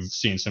team that we've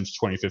seen since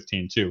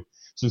 2015 too,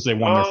 since they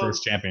won their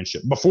first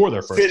championship. Before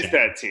their first Since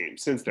that team.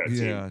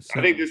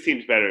 I think this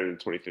team's better than the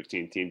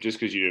 2015 team just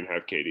because you didn't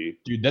have KD.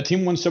 Dude, that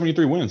team won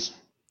 73 wins.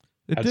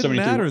 It didn't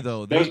matter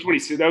though. That was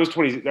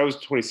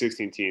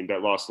 2016 team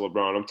that lost to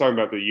LeBron. I'm talking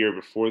about the year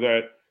before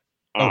that.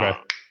 Okay.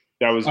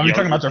 That was. You're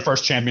talking about their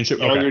first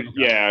championship. Okay.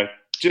 Yeah.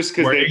 Just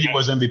because he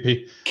was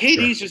MVP.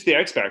 KD's just the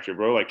X factor,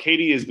 bro. Like,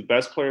 KD is the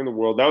best player in the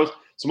world.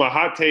 So my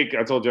hot take.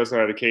 I told Justin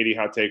I had a KD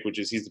hot take, which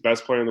is he's the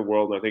best player in the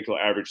world, and I think he'll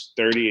average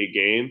 30 a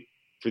game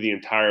for the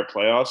entire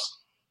playoffs.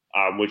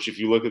 Which, if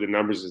you look at the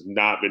numbers, has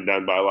not been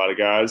done by a lot of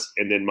guys.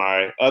 And then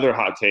my other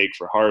hot take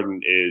for Harden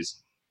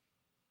is,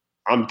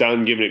 I'm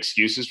done giving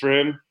excuses for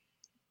him.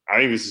 I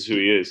think this is who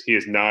he is. He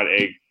is not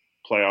a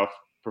playoff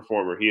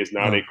performer. He is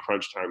not a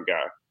crunch time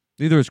guy.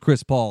 Neither is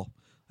Chris Paul.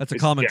 That's a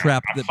common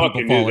trap that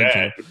people fall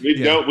into.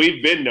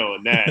 We've been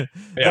knowing that.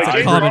 That's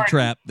a common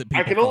trap that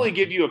people I can only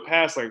give you a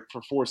pass like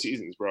for 4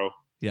 seasons, bro.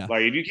 Yeah.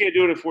 Like, if you can't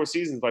do it in 4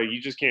 seasons, like, you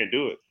just can't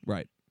do it.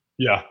 Right.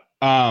 Yeah.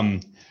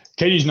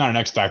 KD's not an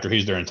X factor.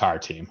 He's their entire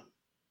team.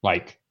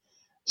 Like,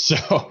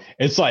 so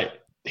it's like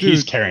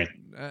he's carrying.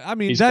 I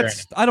mean,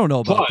 I don't know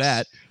about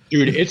that.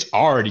 Dude, it's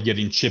already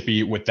getting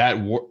chippy with that.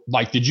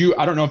 Like,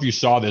 I don't know if you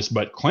saw this,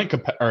 but Chris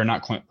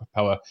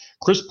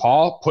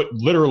Paul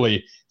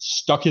literally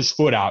stuck his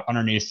foot out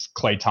underneath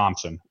Klay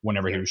Thompson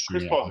whenever he was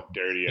shooting. Chris Paul's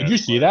dirty. Did you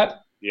see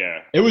that? Yeah.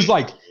 It was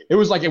like it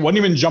wasn't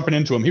even jumping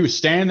into him. He was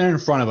standing there in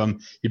front of him.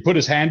 He put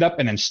his hand up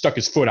and then stuck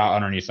his foot out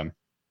underneath him.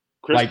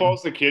 Chris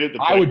Paul's the kid at the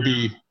I would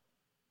be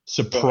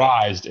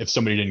surprised if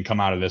somebody didn't come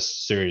out of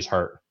this series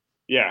hurt.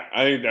 Yeah,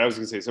 I was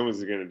going to say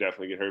someone's going to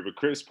definitely get hurt. But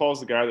Chris Paul's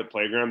the guy at the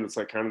playground that's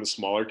like kind of the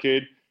smaller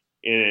kid.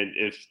 And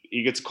if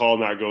he gets called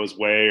not go his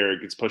way or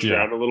gets pushed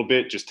around a little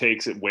bit, just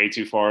takes it way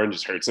too far and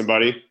just hurts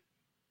somebody. And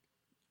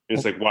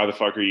it's like, why the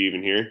fuck are you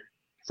even here?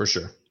 For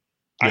sure.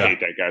 I hate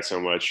that guy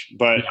so much.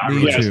 But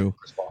me too.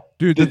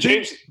 Dude,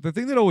 the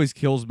thing that always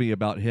kills me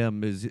about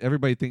him is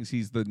everybody thinks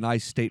he's the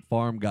nice State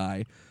Farm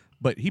guy,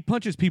 but he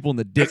punches people in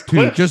the dick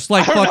too, just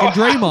like fucking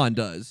Draymond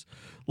does.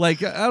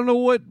 Like, I don't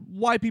know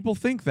why people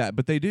think that,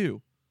 but they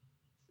do.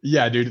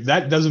 Yeah, dude,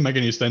 that doesn't make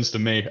any sense to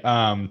me.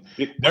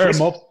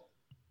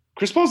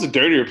 Chris Paul's a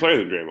dirtier player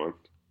than Draymond.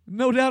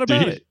 No doubt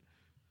about it.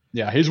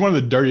 Yeah, he's one of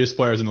the dirtiest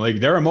players in the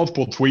league. There are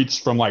multiple tweets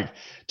from like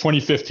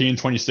 2015,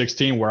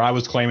 2016 where I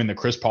was claiming that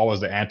Chris Paul was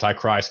the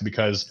Antichrist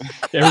because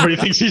everybody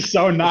thinks he's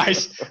so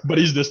nice, but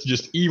he's this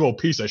just evil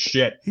piece of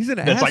shit. He's an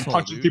that's asshole, like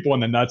punching dude. people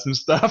in the nuts and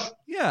stuff.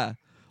 Yeah,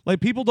 like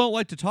people don't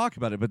like to talk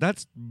about it, but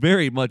that's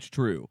very much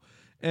true.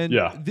 And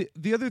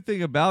the other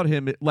thing about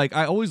him, like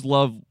I always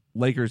love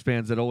Lakers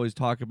fans that always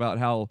talk about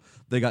how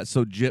they got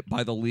so gypped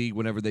by the league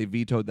whenever they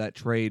vetoed that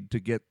trade to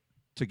get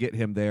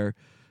him there.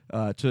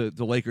 To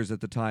the Lakers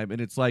at the time,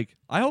 and it's like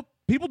I hope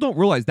people don't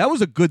realize that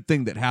was a good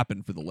thing that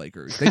happened for the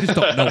Lakers. They just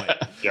don't know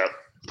it. Yeah,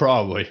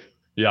 probably.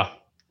 Yeah,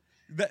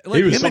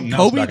 like him and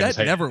Kobe, that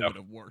never would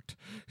have worked.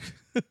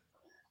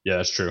 Yeah,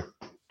 that's true.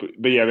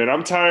 But yeah, man,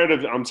 I'm tired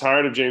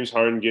of James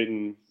Harden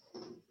getting,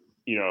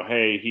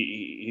 hey,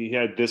 he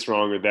had this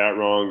wrong or that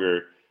wrong,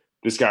 or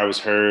this guy was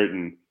hurt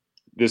and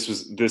this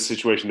was this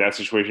situation, that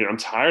situation. I'm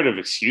tired of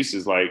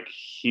excuses. Like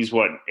he's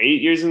 8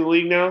 years in the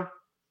league now,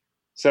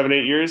 7,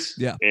 8 years.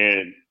 Yeah,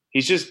 and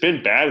he's just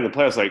been bad in the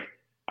playoffs. Like,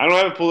 I don't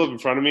have it pulled up in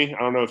front of me. I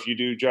don't know if you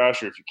do,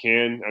 Josh, or if you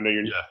can. I know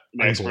you're an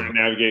expert at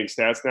navigating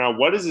stats now.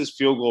 What is his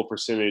field goal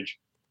percentage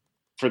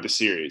for the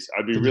series?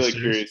 I'd be really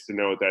curious to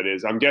know what that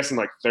is. I'm guessing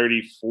like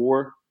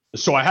 34.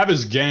 So I have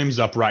his games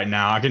up right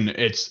now.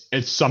 It's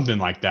something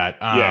like that.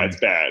 Yeah, it's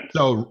bad.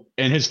 So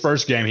in his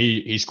first game,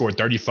 he scored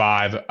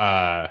 35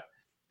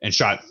 and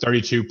shot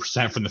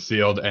 32% from the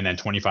field, and then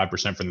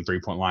 25% from the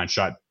 3-point line.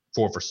 Shot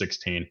 4 for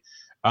 16.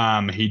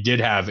 He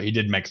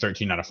did make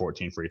 13 out of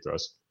 14 free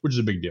throws, which is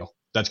a big deal.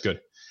 That's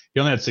good. He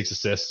only had 6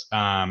 assists.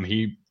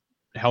 He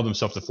held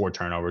himself to 4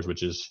 turnovers,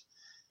 which is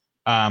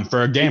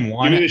for a game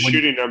one. Give me the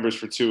shooting numbers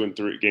for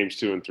games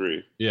 2 and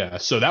 3. Yeah,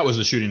 so that was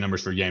the shooting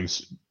numbers for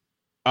games.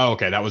 Oh,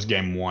 okay, that was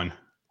game 1.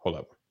 Hold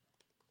up.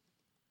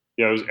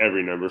 Yeah, it was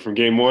every number from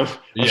game 1.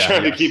 I'm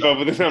trying to keep up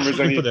with the numbers.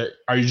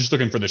 Are you just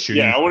looking for the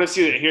shooting? Yeah, I want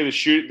to hear the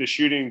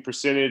shooting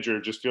percentage or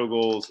just field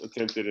goals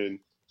attempted and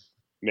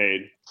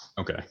made.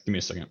 Okay, give me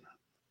a second.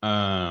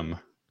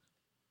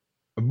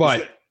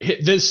 But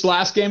this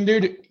last game,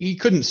 dude, he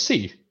couldn't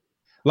see.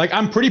 Like,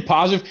 I'm pretty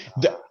positive.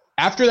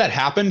 After that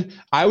happened,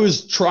 I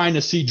was trying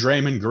to see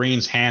Draymond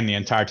Green's hand the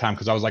entire time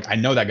because I was like, I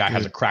know that guy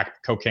has a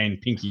cracked cocaine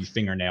pinky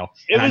fingernail,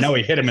 and I know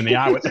he hit him in the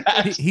eye with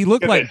that. He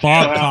looked like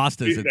Bob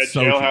Costas. That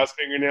jailhouse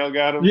fingernail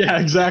got him. Yeah,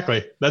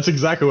 exactly. That's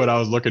exactly what I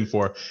was looking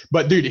for.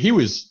 But dude, he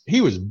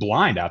was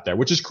blind out there,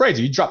 which is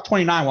crazy. He dropped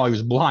 29 while he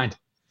was blind.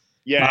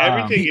 Yeah,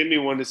 everything in me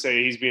wanted to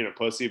say he's being a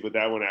pussy, but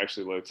that one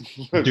actually looked.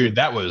 Dude,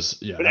 that was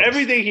But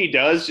everything he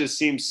does just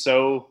seems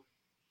so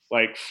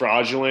like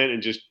fraudulent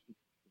and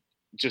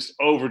just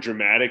over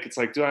dramatic. It's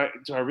like, do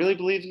I really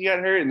believe he got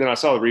hurt? And then I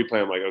saw the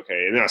replay. I'm like,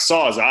 okay. And then I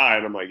saw his eye,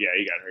 and I'm like, yeah,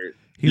 he got hurt.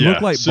 He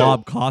looked like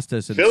Bob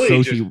Costas. And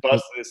Philly just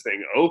busted this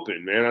thing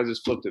open, man. I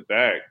just flipped it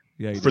back.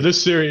 Yeah. For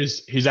this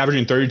series, he's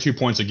averaging 32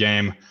 points a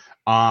game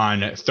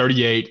on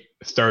 38,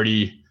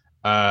 30,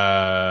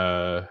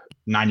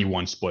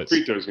 91 splits.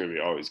 Free throw is going to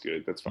be always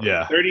good. That's fine.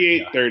 Yeah.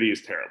 38-30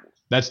 is terrible.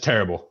 That's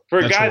terrible. For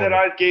a guy that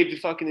I gave the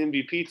fucking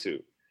MVP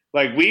to.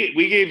 Like,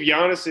 we gave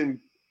Giannis and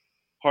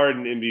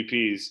Harden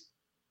MVPs,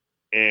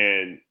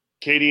 and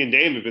KD and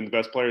Dame have been the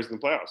best players in the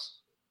playoffs.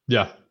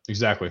 Yeah,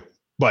 exactly.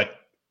 But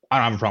I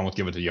don't have a problem with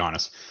giving it to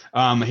Giannis.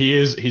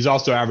 He's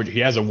also he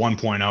has a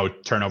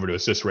 1.0 turnover to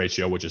assist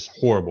ratio, which is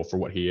horrible for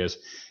what he is.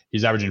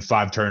 He's averaging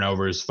 5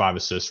 turnovers, 5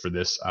 assists for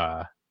this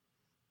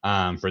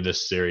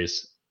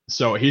series.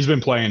 So he's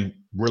been playing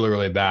really,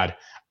 really bad.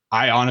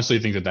 I honestly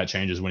think that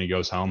changes when he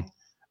goes home.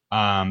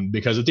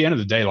 Because at the end of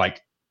the day, like,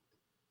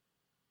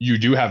 you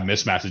do have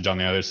mismatches on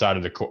the other side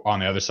of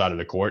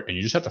the court, and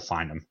you just have to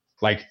find them.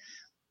 Like,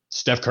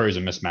 Steph Curry's a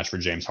mismatch for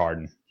James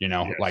Harden.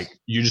 Yes. Like,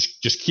 you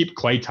just keep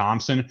Klay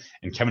Thompson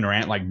and Kevin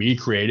Durant, like, be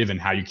creative in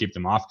how you keep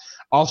them off.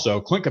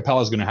 Also, Clint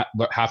Capella is going to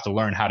have to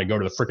learn how to go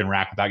to the freaking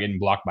rack without getting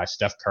blocked by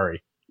Steph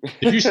Curry.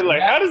 Did you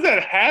like, how does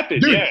that happen?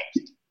 Dude, yeah.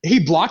 He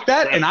blocked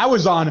that, and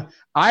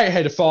I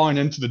had fallen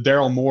into the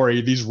Daryl Morey,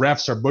 these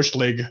refs are Bush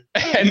League,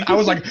 and I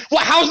was like,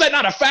 well, how is that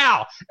not a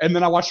foul? And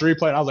then I watched the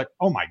replay, and I was like,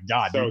 oh, my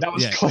God, dude, that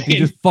was clean. He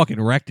just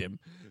fucking wrecked him.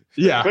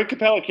 Yeah. Clint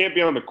Capella can't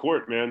be on the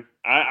court, man.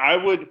 I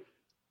would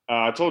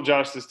I told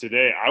Josh this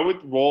today. I would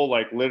roll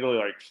like literally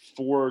like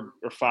 4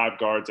 or 5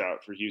 guards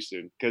out for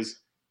Houston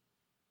because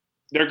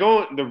they're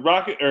going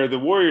the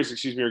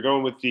Warriors, are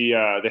going with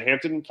the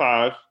Hampton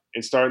 5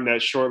 and starting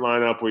that short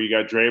lineup where you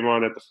got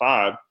Draymond at the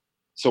 5.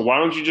 So why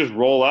don't you just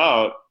roll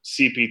out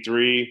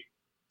CP3,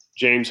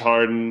 James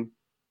Harden,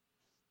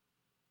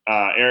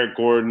 Eric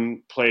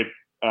Gordon, play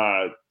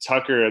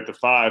Tucker at the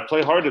 5,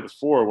 play Harden at the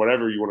 4,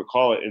 whatever you want to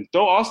call it, and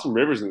throw Austin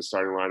Rivers in the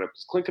starting lineup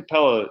because Clint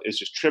Capella is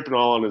just tripping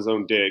all on his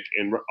own dick,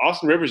 and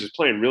Austin Rivers is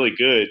playing really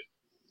good,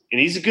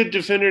 and he's a good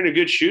defender and a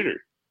good shooter.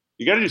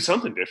 You got to do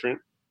something different.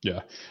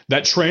 Yeah,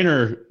 that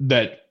trainer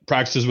that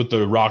practices with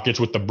the Rockets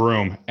with the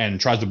broom and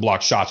tries to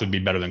block shots would be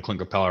better than Clint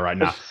Capella right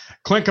now.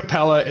 Clint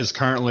Capella is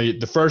currently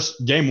the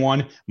first game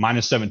 1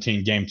 minus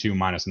 17, game 2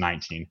 minus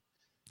 19.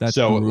 That's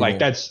so brutal. like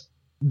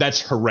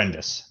that's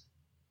horrendous.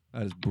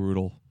 That is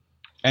brutal.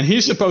 And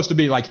he's supposed to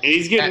be like, and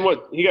he's getting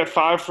what he got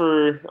 5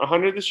 for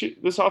 100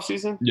 this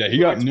offseason. Yeah, he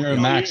got near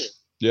max.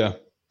 Yeah.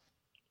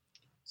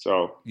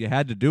 So you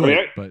had to do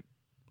it, but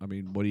I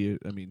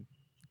mean,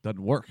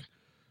 doesn't work.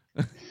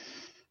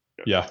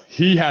 Yeah,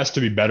 he has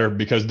to be better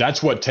because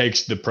that's what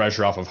takes the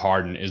pressure off of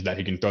Harden is that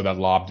he can throw that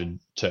lob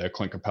to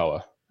Clint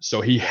Capella. So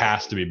he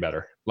has to be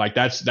better. Like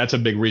that's a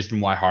big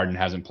reason why Harden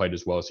hasn't played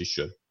as well as he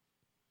should.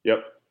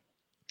 Yep.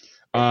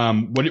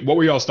 What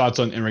were y'all's thoughts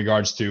on in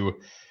regards to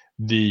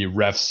the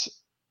refs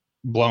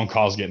blown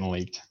calls getting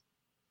leaked?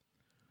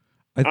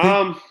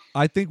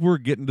 I think we're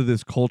getting to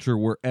this culture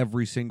where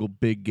every single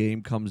big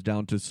game comes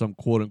down to some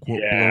quote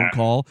unquote blown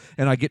call,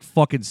 and I get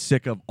fucking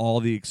sick of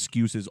all the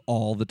excuses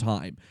all the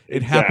time.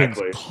 It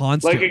happens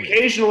constantly. Like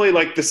occasionally,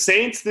 like the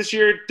Saints this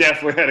year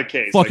definitely had a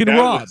case. Fucking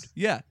robbed.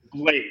 Yeah.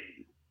 Blatant.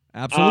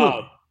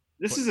 Absolutely.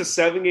 This is a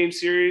 7-game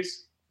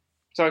series.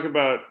 Talking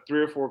about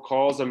 3 or 4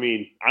 calls. I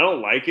mean, I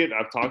don't like it.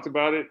 I've talked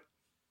about it.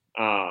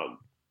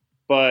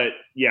 But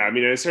yeah, I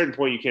mean, at a certain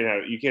point, you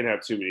can't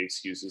have too many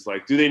excuses.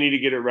 Like, do they need to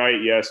get it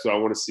right? Yes. Do I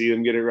want to see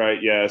them get it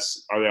right?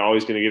 Yes. Are they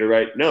always going to get it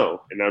right?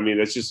 No. And I mean,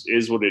 that's just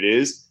is what it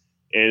is.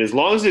 And as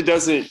long as it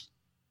doesn't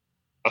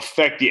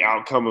affect the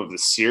outcome of the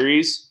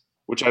series,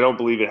 which I don't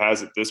believe it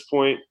has at this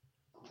point,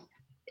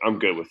 I'm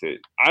good with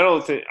it.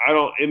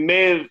 It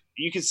may have,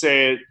 you could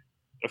say it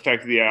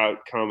affected the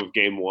outcome of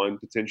game 1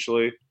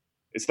 potentially.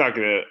 It's not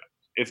going to,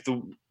 if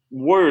the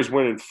Warriors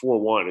win in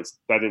 4-1,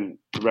 the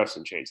refs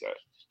didn't change that.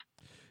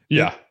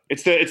 Yeah,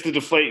 it's the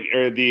deflate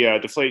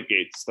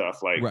gate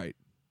stuff. Like, right,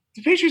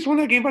 the Patriots won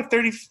that game by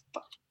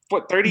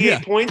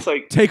 38 points.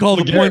 Like, take all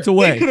the points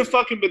away. They could have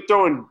fucking been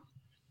throwing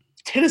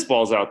tennis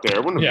balls out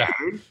there. Wouldn't have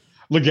mattered.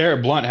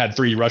 LeGarrette Blount had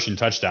 3 rushing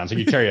touchdowns. He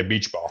could carry a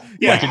beach ball.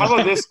 Yeah, how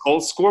about this,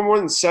 Colt? Score more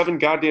than 7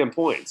 goddamn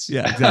points.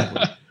 Yeah,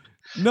 exactly.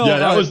 No, yeah,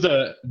 that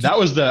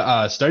was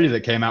the study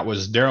that came out.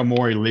 Was Daryl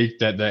Morey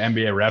leaked that the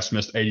NBA refs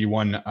missed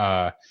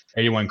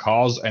 81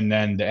 calls, and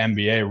then the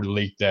NBA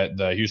leaked that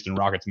the Houston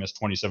Rockets missed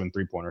 27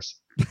 3-pointers.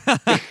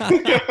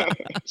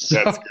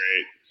 That's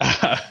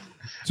great.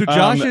 To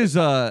Josh's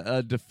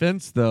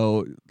defense,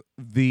 though,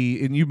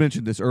 and you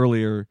mentioned this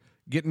earlier,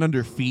 getting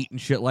under feet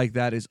and shit like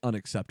that is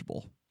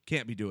unacceptable.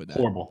 Can't be doing that.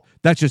 Horrible.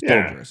 That's just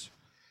dangerous.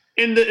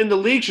 And the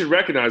league should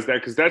recognize that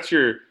because that's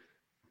your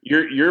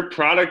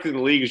product in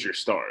the league is your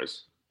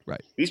stars.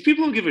 Right. These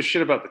people don't give a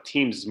shit about the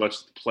teams as much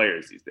as the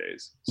players these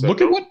days. So look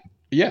at what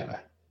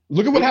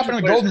happened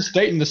to Golden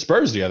State and the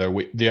Spurs the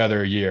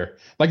other year.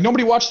 Like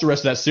nobody watched the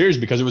rest of that series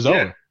because it was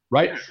over.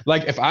 Right?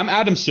 Like if I'm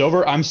Adam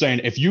Silver, I'm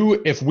saying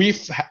if we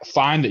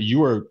find that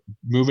you are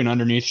moving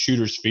underneath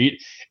shooters'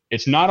 feet,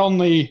 it's not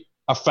only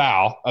a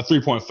foul, a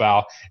 3-point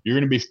foul. You're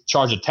going to be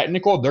charged a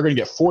technical. They're going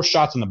to get 4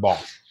 shots on the ball.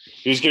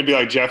 You're just going to be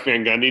like Jeff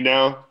Van Gundy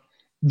now.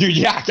 Dude,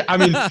 yeah. I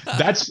mean,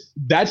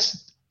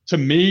 that's to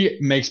me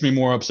makes me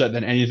more upset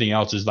than anything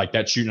else is like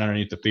that shooting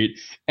underneath the feet.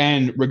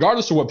 And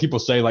regardless of what people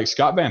say, like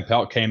Scott Van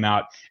Pelt came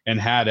out and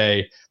had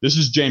this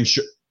is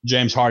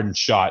James Harden's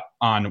shot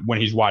on when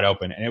he's wide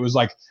open. And it was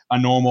like a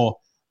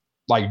normal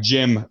like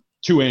gym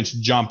 2-inch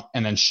jump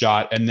and then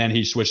shot. And then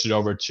he switched it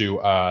over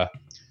to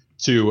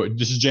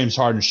this is James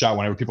Harden's shot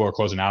whenever people are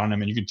closing out on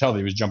him. And you could tell that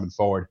he was jumping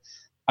forward.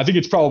 I think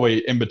it's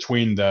probably in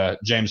between the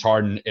James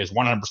Harden is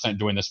 100%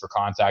 doing this for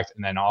contact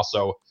and then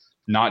also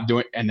not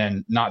doing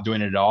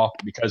it at all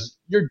because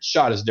your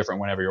shot is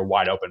different whenever you're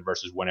wide open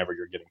versus whenever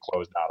you're getting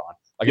closed out on.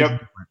 Like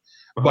yep.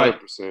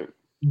 100%.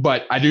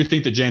 But I do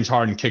think that James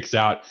Harden kicks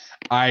out.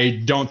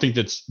 I don't think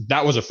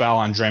that was a foul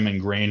on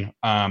Draymond Green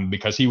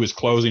because he was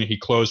closing. He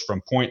closed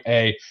from point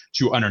A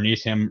to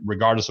underneath him,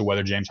 regardless of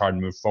whether James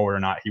Harden moved forward or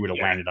not. He would have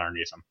landed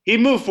underneath him. He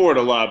moved forward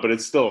a lot, but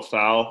it's still a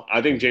foul.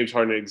 I think James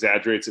Harden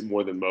exaggerates it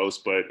more than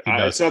most, but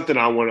it's something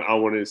I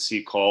want to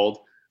see called.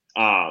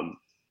 I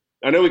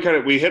know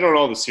we hit on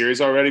all the series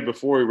already.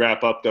 Before we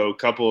wrap up, though, a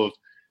couple of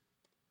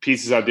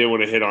pieces I did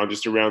want to hit on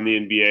just around the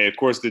NBA. Of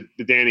course, the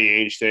Danny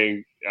Ainge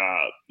thing.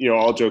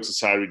 All jokes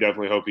aside, we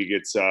definitely hope he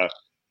gets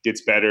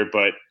better.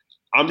 But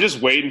I'm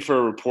just waiting for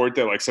a report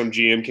that like some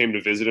GM came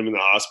to visit him in the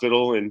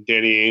hospital and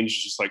Danny Ainge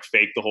just like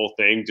faked the whole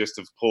thing just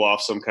to pull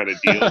off some kind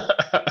of deal.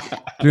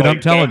 Dude, I'm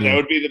telling you, that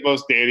would be the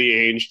most Danny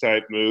Ainge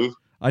type move.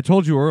 I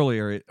told you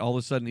earlier. All of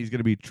a sudden, he's going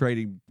to be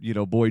trading,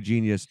 boy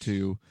genius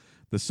to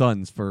the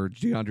Suns for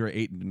DeAndre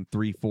Ayton and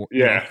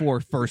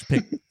 4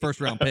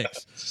 first round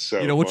picks.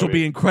 So which will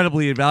be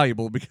incredibly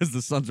invaluable because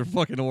the Suns are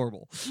fucking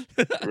horrible.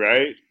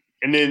 Right.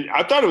 And then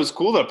I thought it was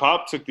cool that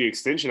Pop took the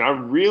extension. I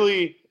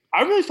really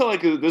felt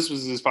like this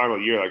was his final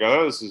year. Like I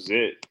thought this was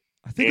it.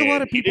 I think a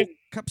lot of people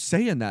kept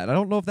saying that. I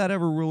don't know if that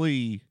ever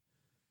really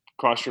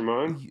crossed your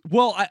mind.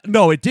 Well,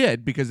 no, it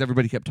did because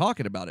everybody kept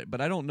talking about it.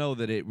 But I don't know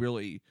that it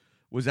really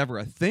was ever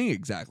a thing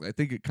exactly. I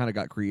think it kind of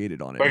got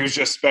created on it. Like it was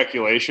just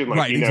speculation. Like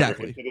right, he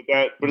exactly. never hinted at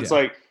that. But it's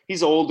like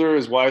he's older.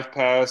 His wife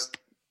passed.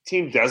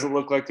 Team doesn't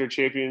look like they're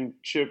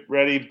championship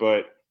ready,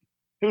 but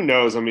who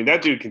knows? I mean,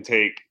 that dude can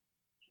take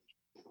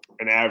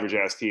an average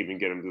ass team and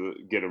get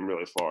him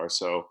really far.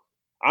 So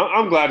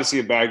I'm glad to see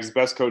it back. He's the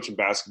best coach in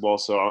basketball,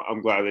 so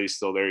I'm glad that he's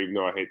still there, even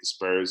though I hate the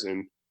Spurs.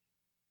 And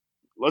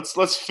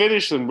let's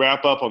finish and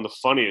wrap up on the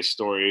funniest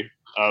story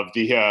of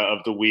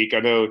the week.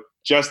 I know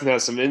Justin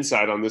has some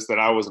insight on this that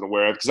I wasn't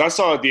aware of, because I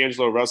saw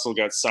D'Angelo Russell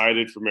got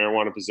cited for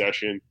marijuana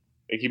possession.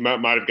 I think he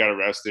might have got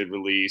arrested,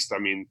 released. I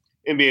mean,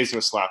 NBA's going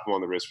to slap him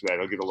on the wrist for that.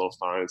 He'll get a little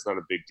fine. It's not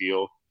a big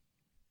deal.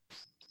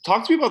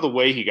 Talk to me about the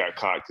way he got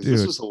caught, because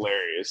this was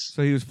hilarious.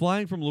 So he was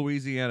flying from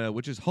Louisiana,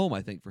 which is home,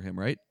 I think, for him,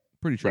 right?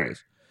 Pretty sure it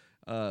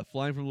is.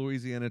 Flying from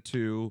Louisiana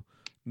to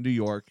New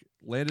York,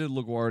 landed in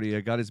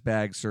LaGuardia, got his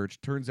bag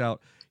searched. Turns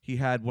out he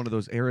had one of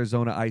those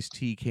Arizona iced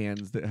tea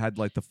cans that had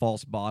like the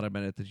false bottom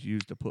in it that's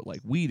used to put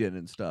like weed in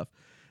and stuff.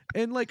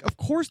 And like, of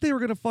course they were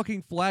going to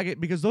fucking flag it,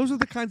 because those are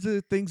the kinds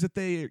of things that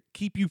they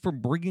keep you from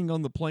bringing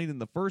on the plane in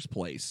the first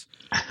place.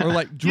 Or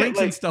like drinks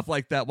and stuff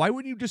like that. Why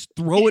wouldn't you just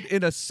throw it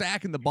in a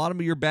sack in the bottom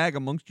of your bag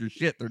amongst your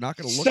shit? They're not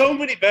going to look. So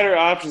many better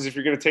options if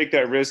you're going to take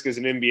that risk as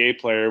an NBA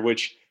player,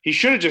 which he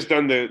should have just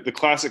done the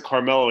classic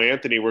Carmelo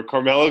Anthony, where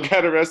Carmelo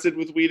got arrested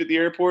with weed at the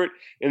airport,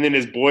 and then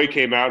his boy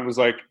came out and was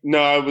like,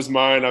 "No, it was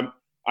mine.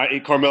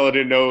 Carmelo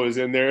didn't know it was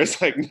in there."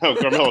 It's like, no,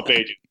 Carmelo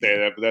paid you to say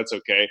that, but that's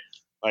okay.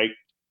 Like,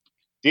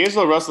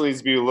 D'Angelo Russell needs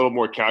to be a little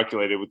more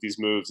calculated with these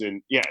moves,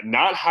 and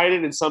not hide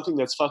it in something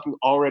that's fucking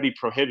already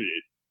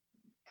prohibited.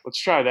 Let's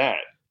try that.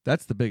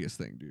 That's the biggest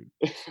thing, dude.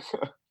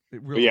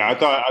 It really I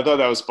thought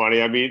that was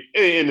funny. I mean,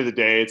 at the end of the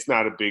day, it's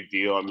not a big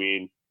deal. I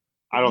mean,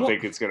 I don't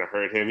think it's going to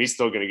hurt him. He's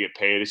still going to get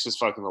paid. It's just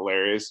fucking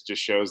hilarious. It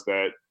just shows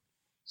that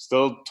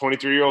still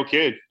 23-year-old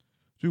kid.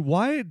 Dude,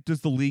 why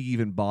does the league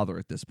even bother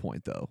at this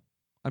point, though?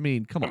 I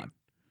mean, come on.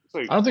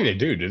 Like, I don't think they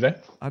do they?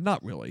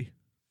 Not really.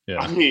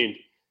 Yeah. I mean,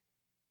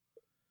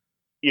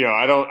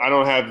 I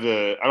don't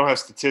have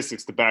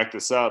statistics to back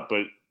this up,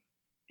 but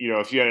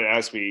if you had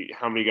asked me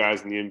how many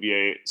guys in the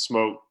NBA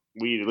smoke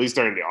weed, at least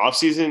during the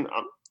offseason,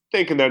 I'm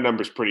thinking that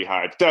number's pretty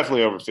high. It's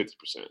definitely over 50%.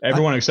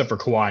 Everyone except for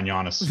Kawhi and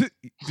Giannis.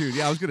 Dude,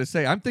 yeah, I was gonna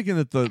say, I'm thinking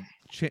that the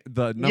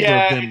number of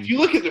them. If you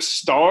look at the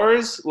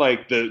stars,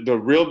 like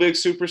the real big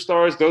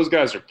superstars, those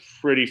guys are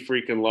pretty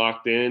freaking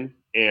locked in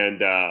and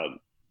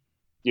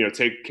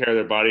take care of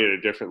their body at a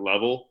different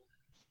level.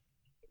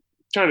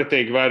 Trying to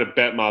think if I had to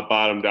bet my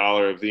bottom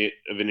dollar of an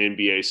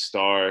NBA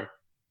star.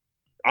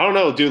 I don't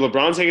know, dude.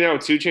 LeBron's hanging out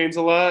with 2 Chainz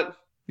a lot.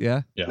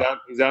 Yeah.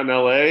 He's out in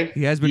LA.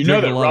 He has been. You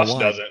know that Russ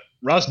doesn't.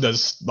 Russ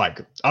does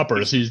like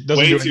uppers. He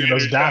doesn't do any of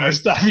those downer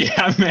stuff.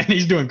 Yeah, man,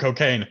 he's doing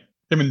cocaine.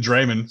 Him and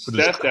Draymond.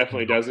 Steph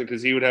definitely doesn't,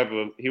 because he would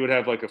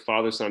have like a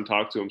father-son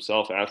talk to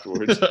himself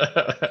afterwards.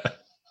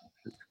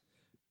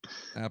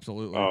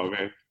 Absolutely. Oh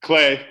man,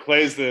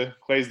 Clay's the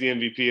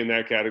MVP in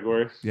that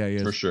category. Yeah, he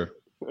is for sure.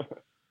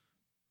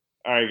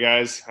 All right,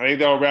 guys. I think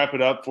that'll wrap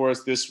it up for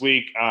us this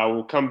week.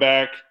 We'll come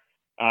back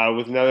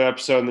with another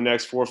episode in the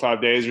next 4 or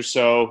 5 days or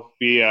so.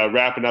 Be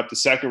wrapping up the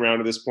second round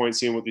at this point,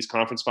 seeing what these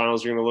conference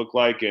finals are going to look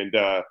like. And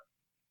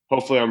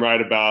hopefully I'm right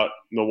about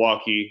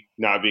Milwaukee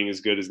not being as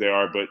good as they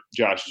are, but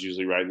Josh is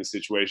usually right in these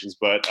situations.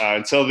 But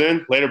until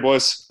then, later,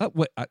 boys.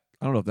 Wait, I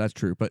don't know if that's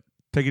true, but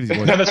take it easy,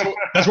 boys.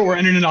 That's what we're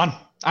ending it on.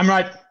 I'm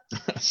right.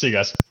 See you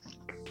guys.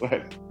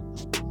 Bye.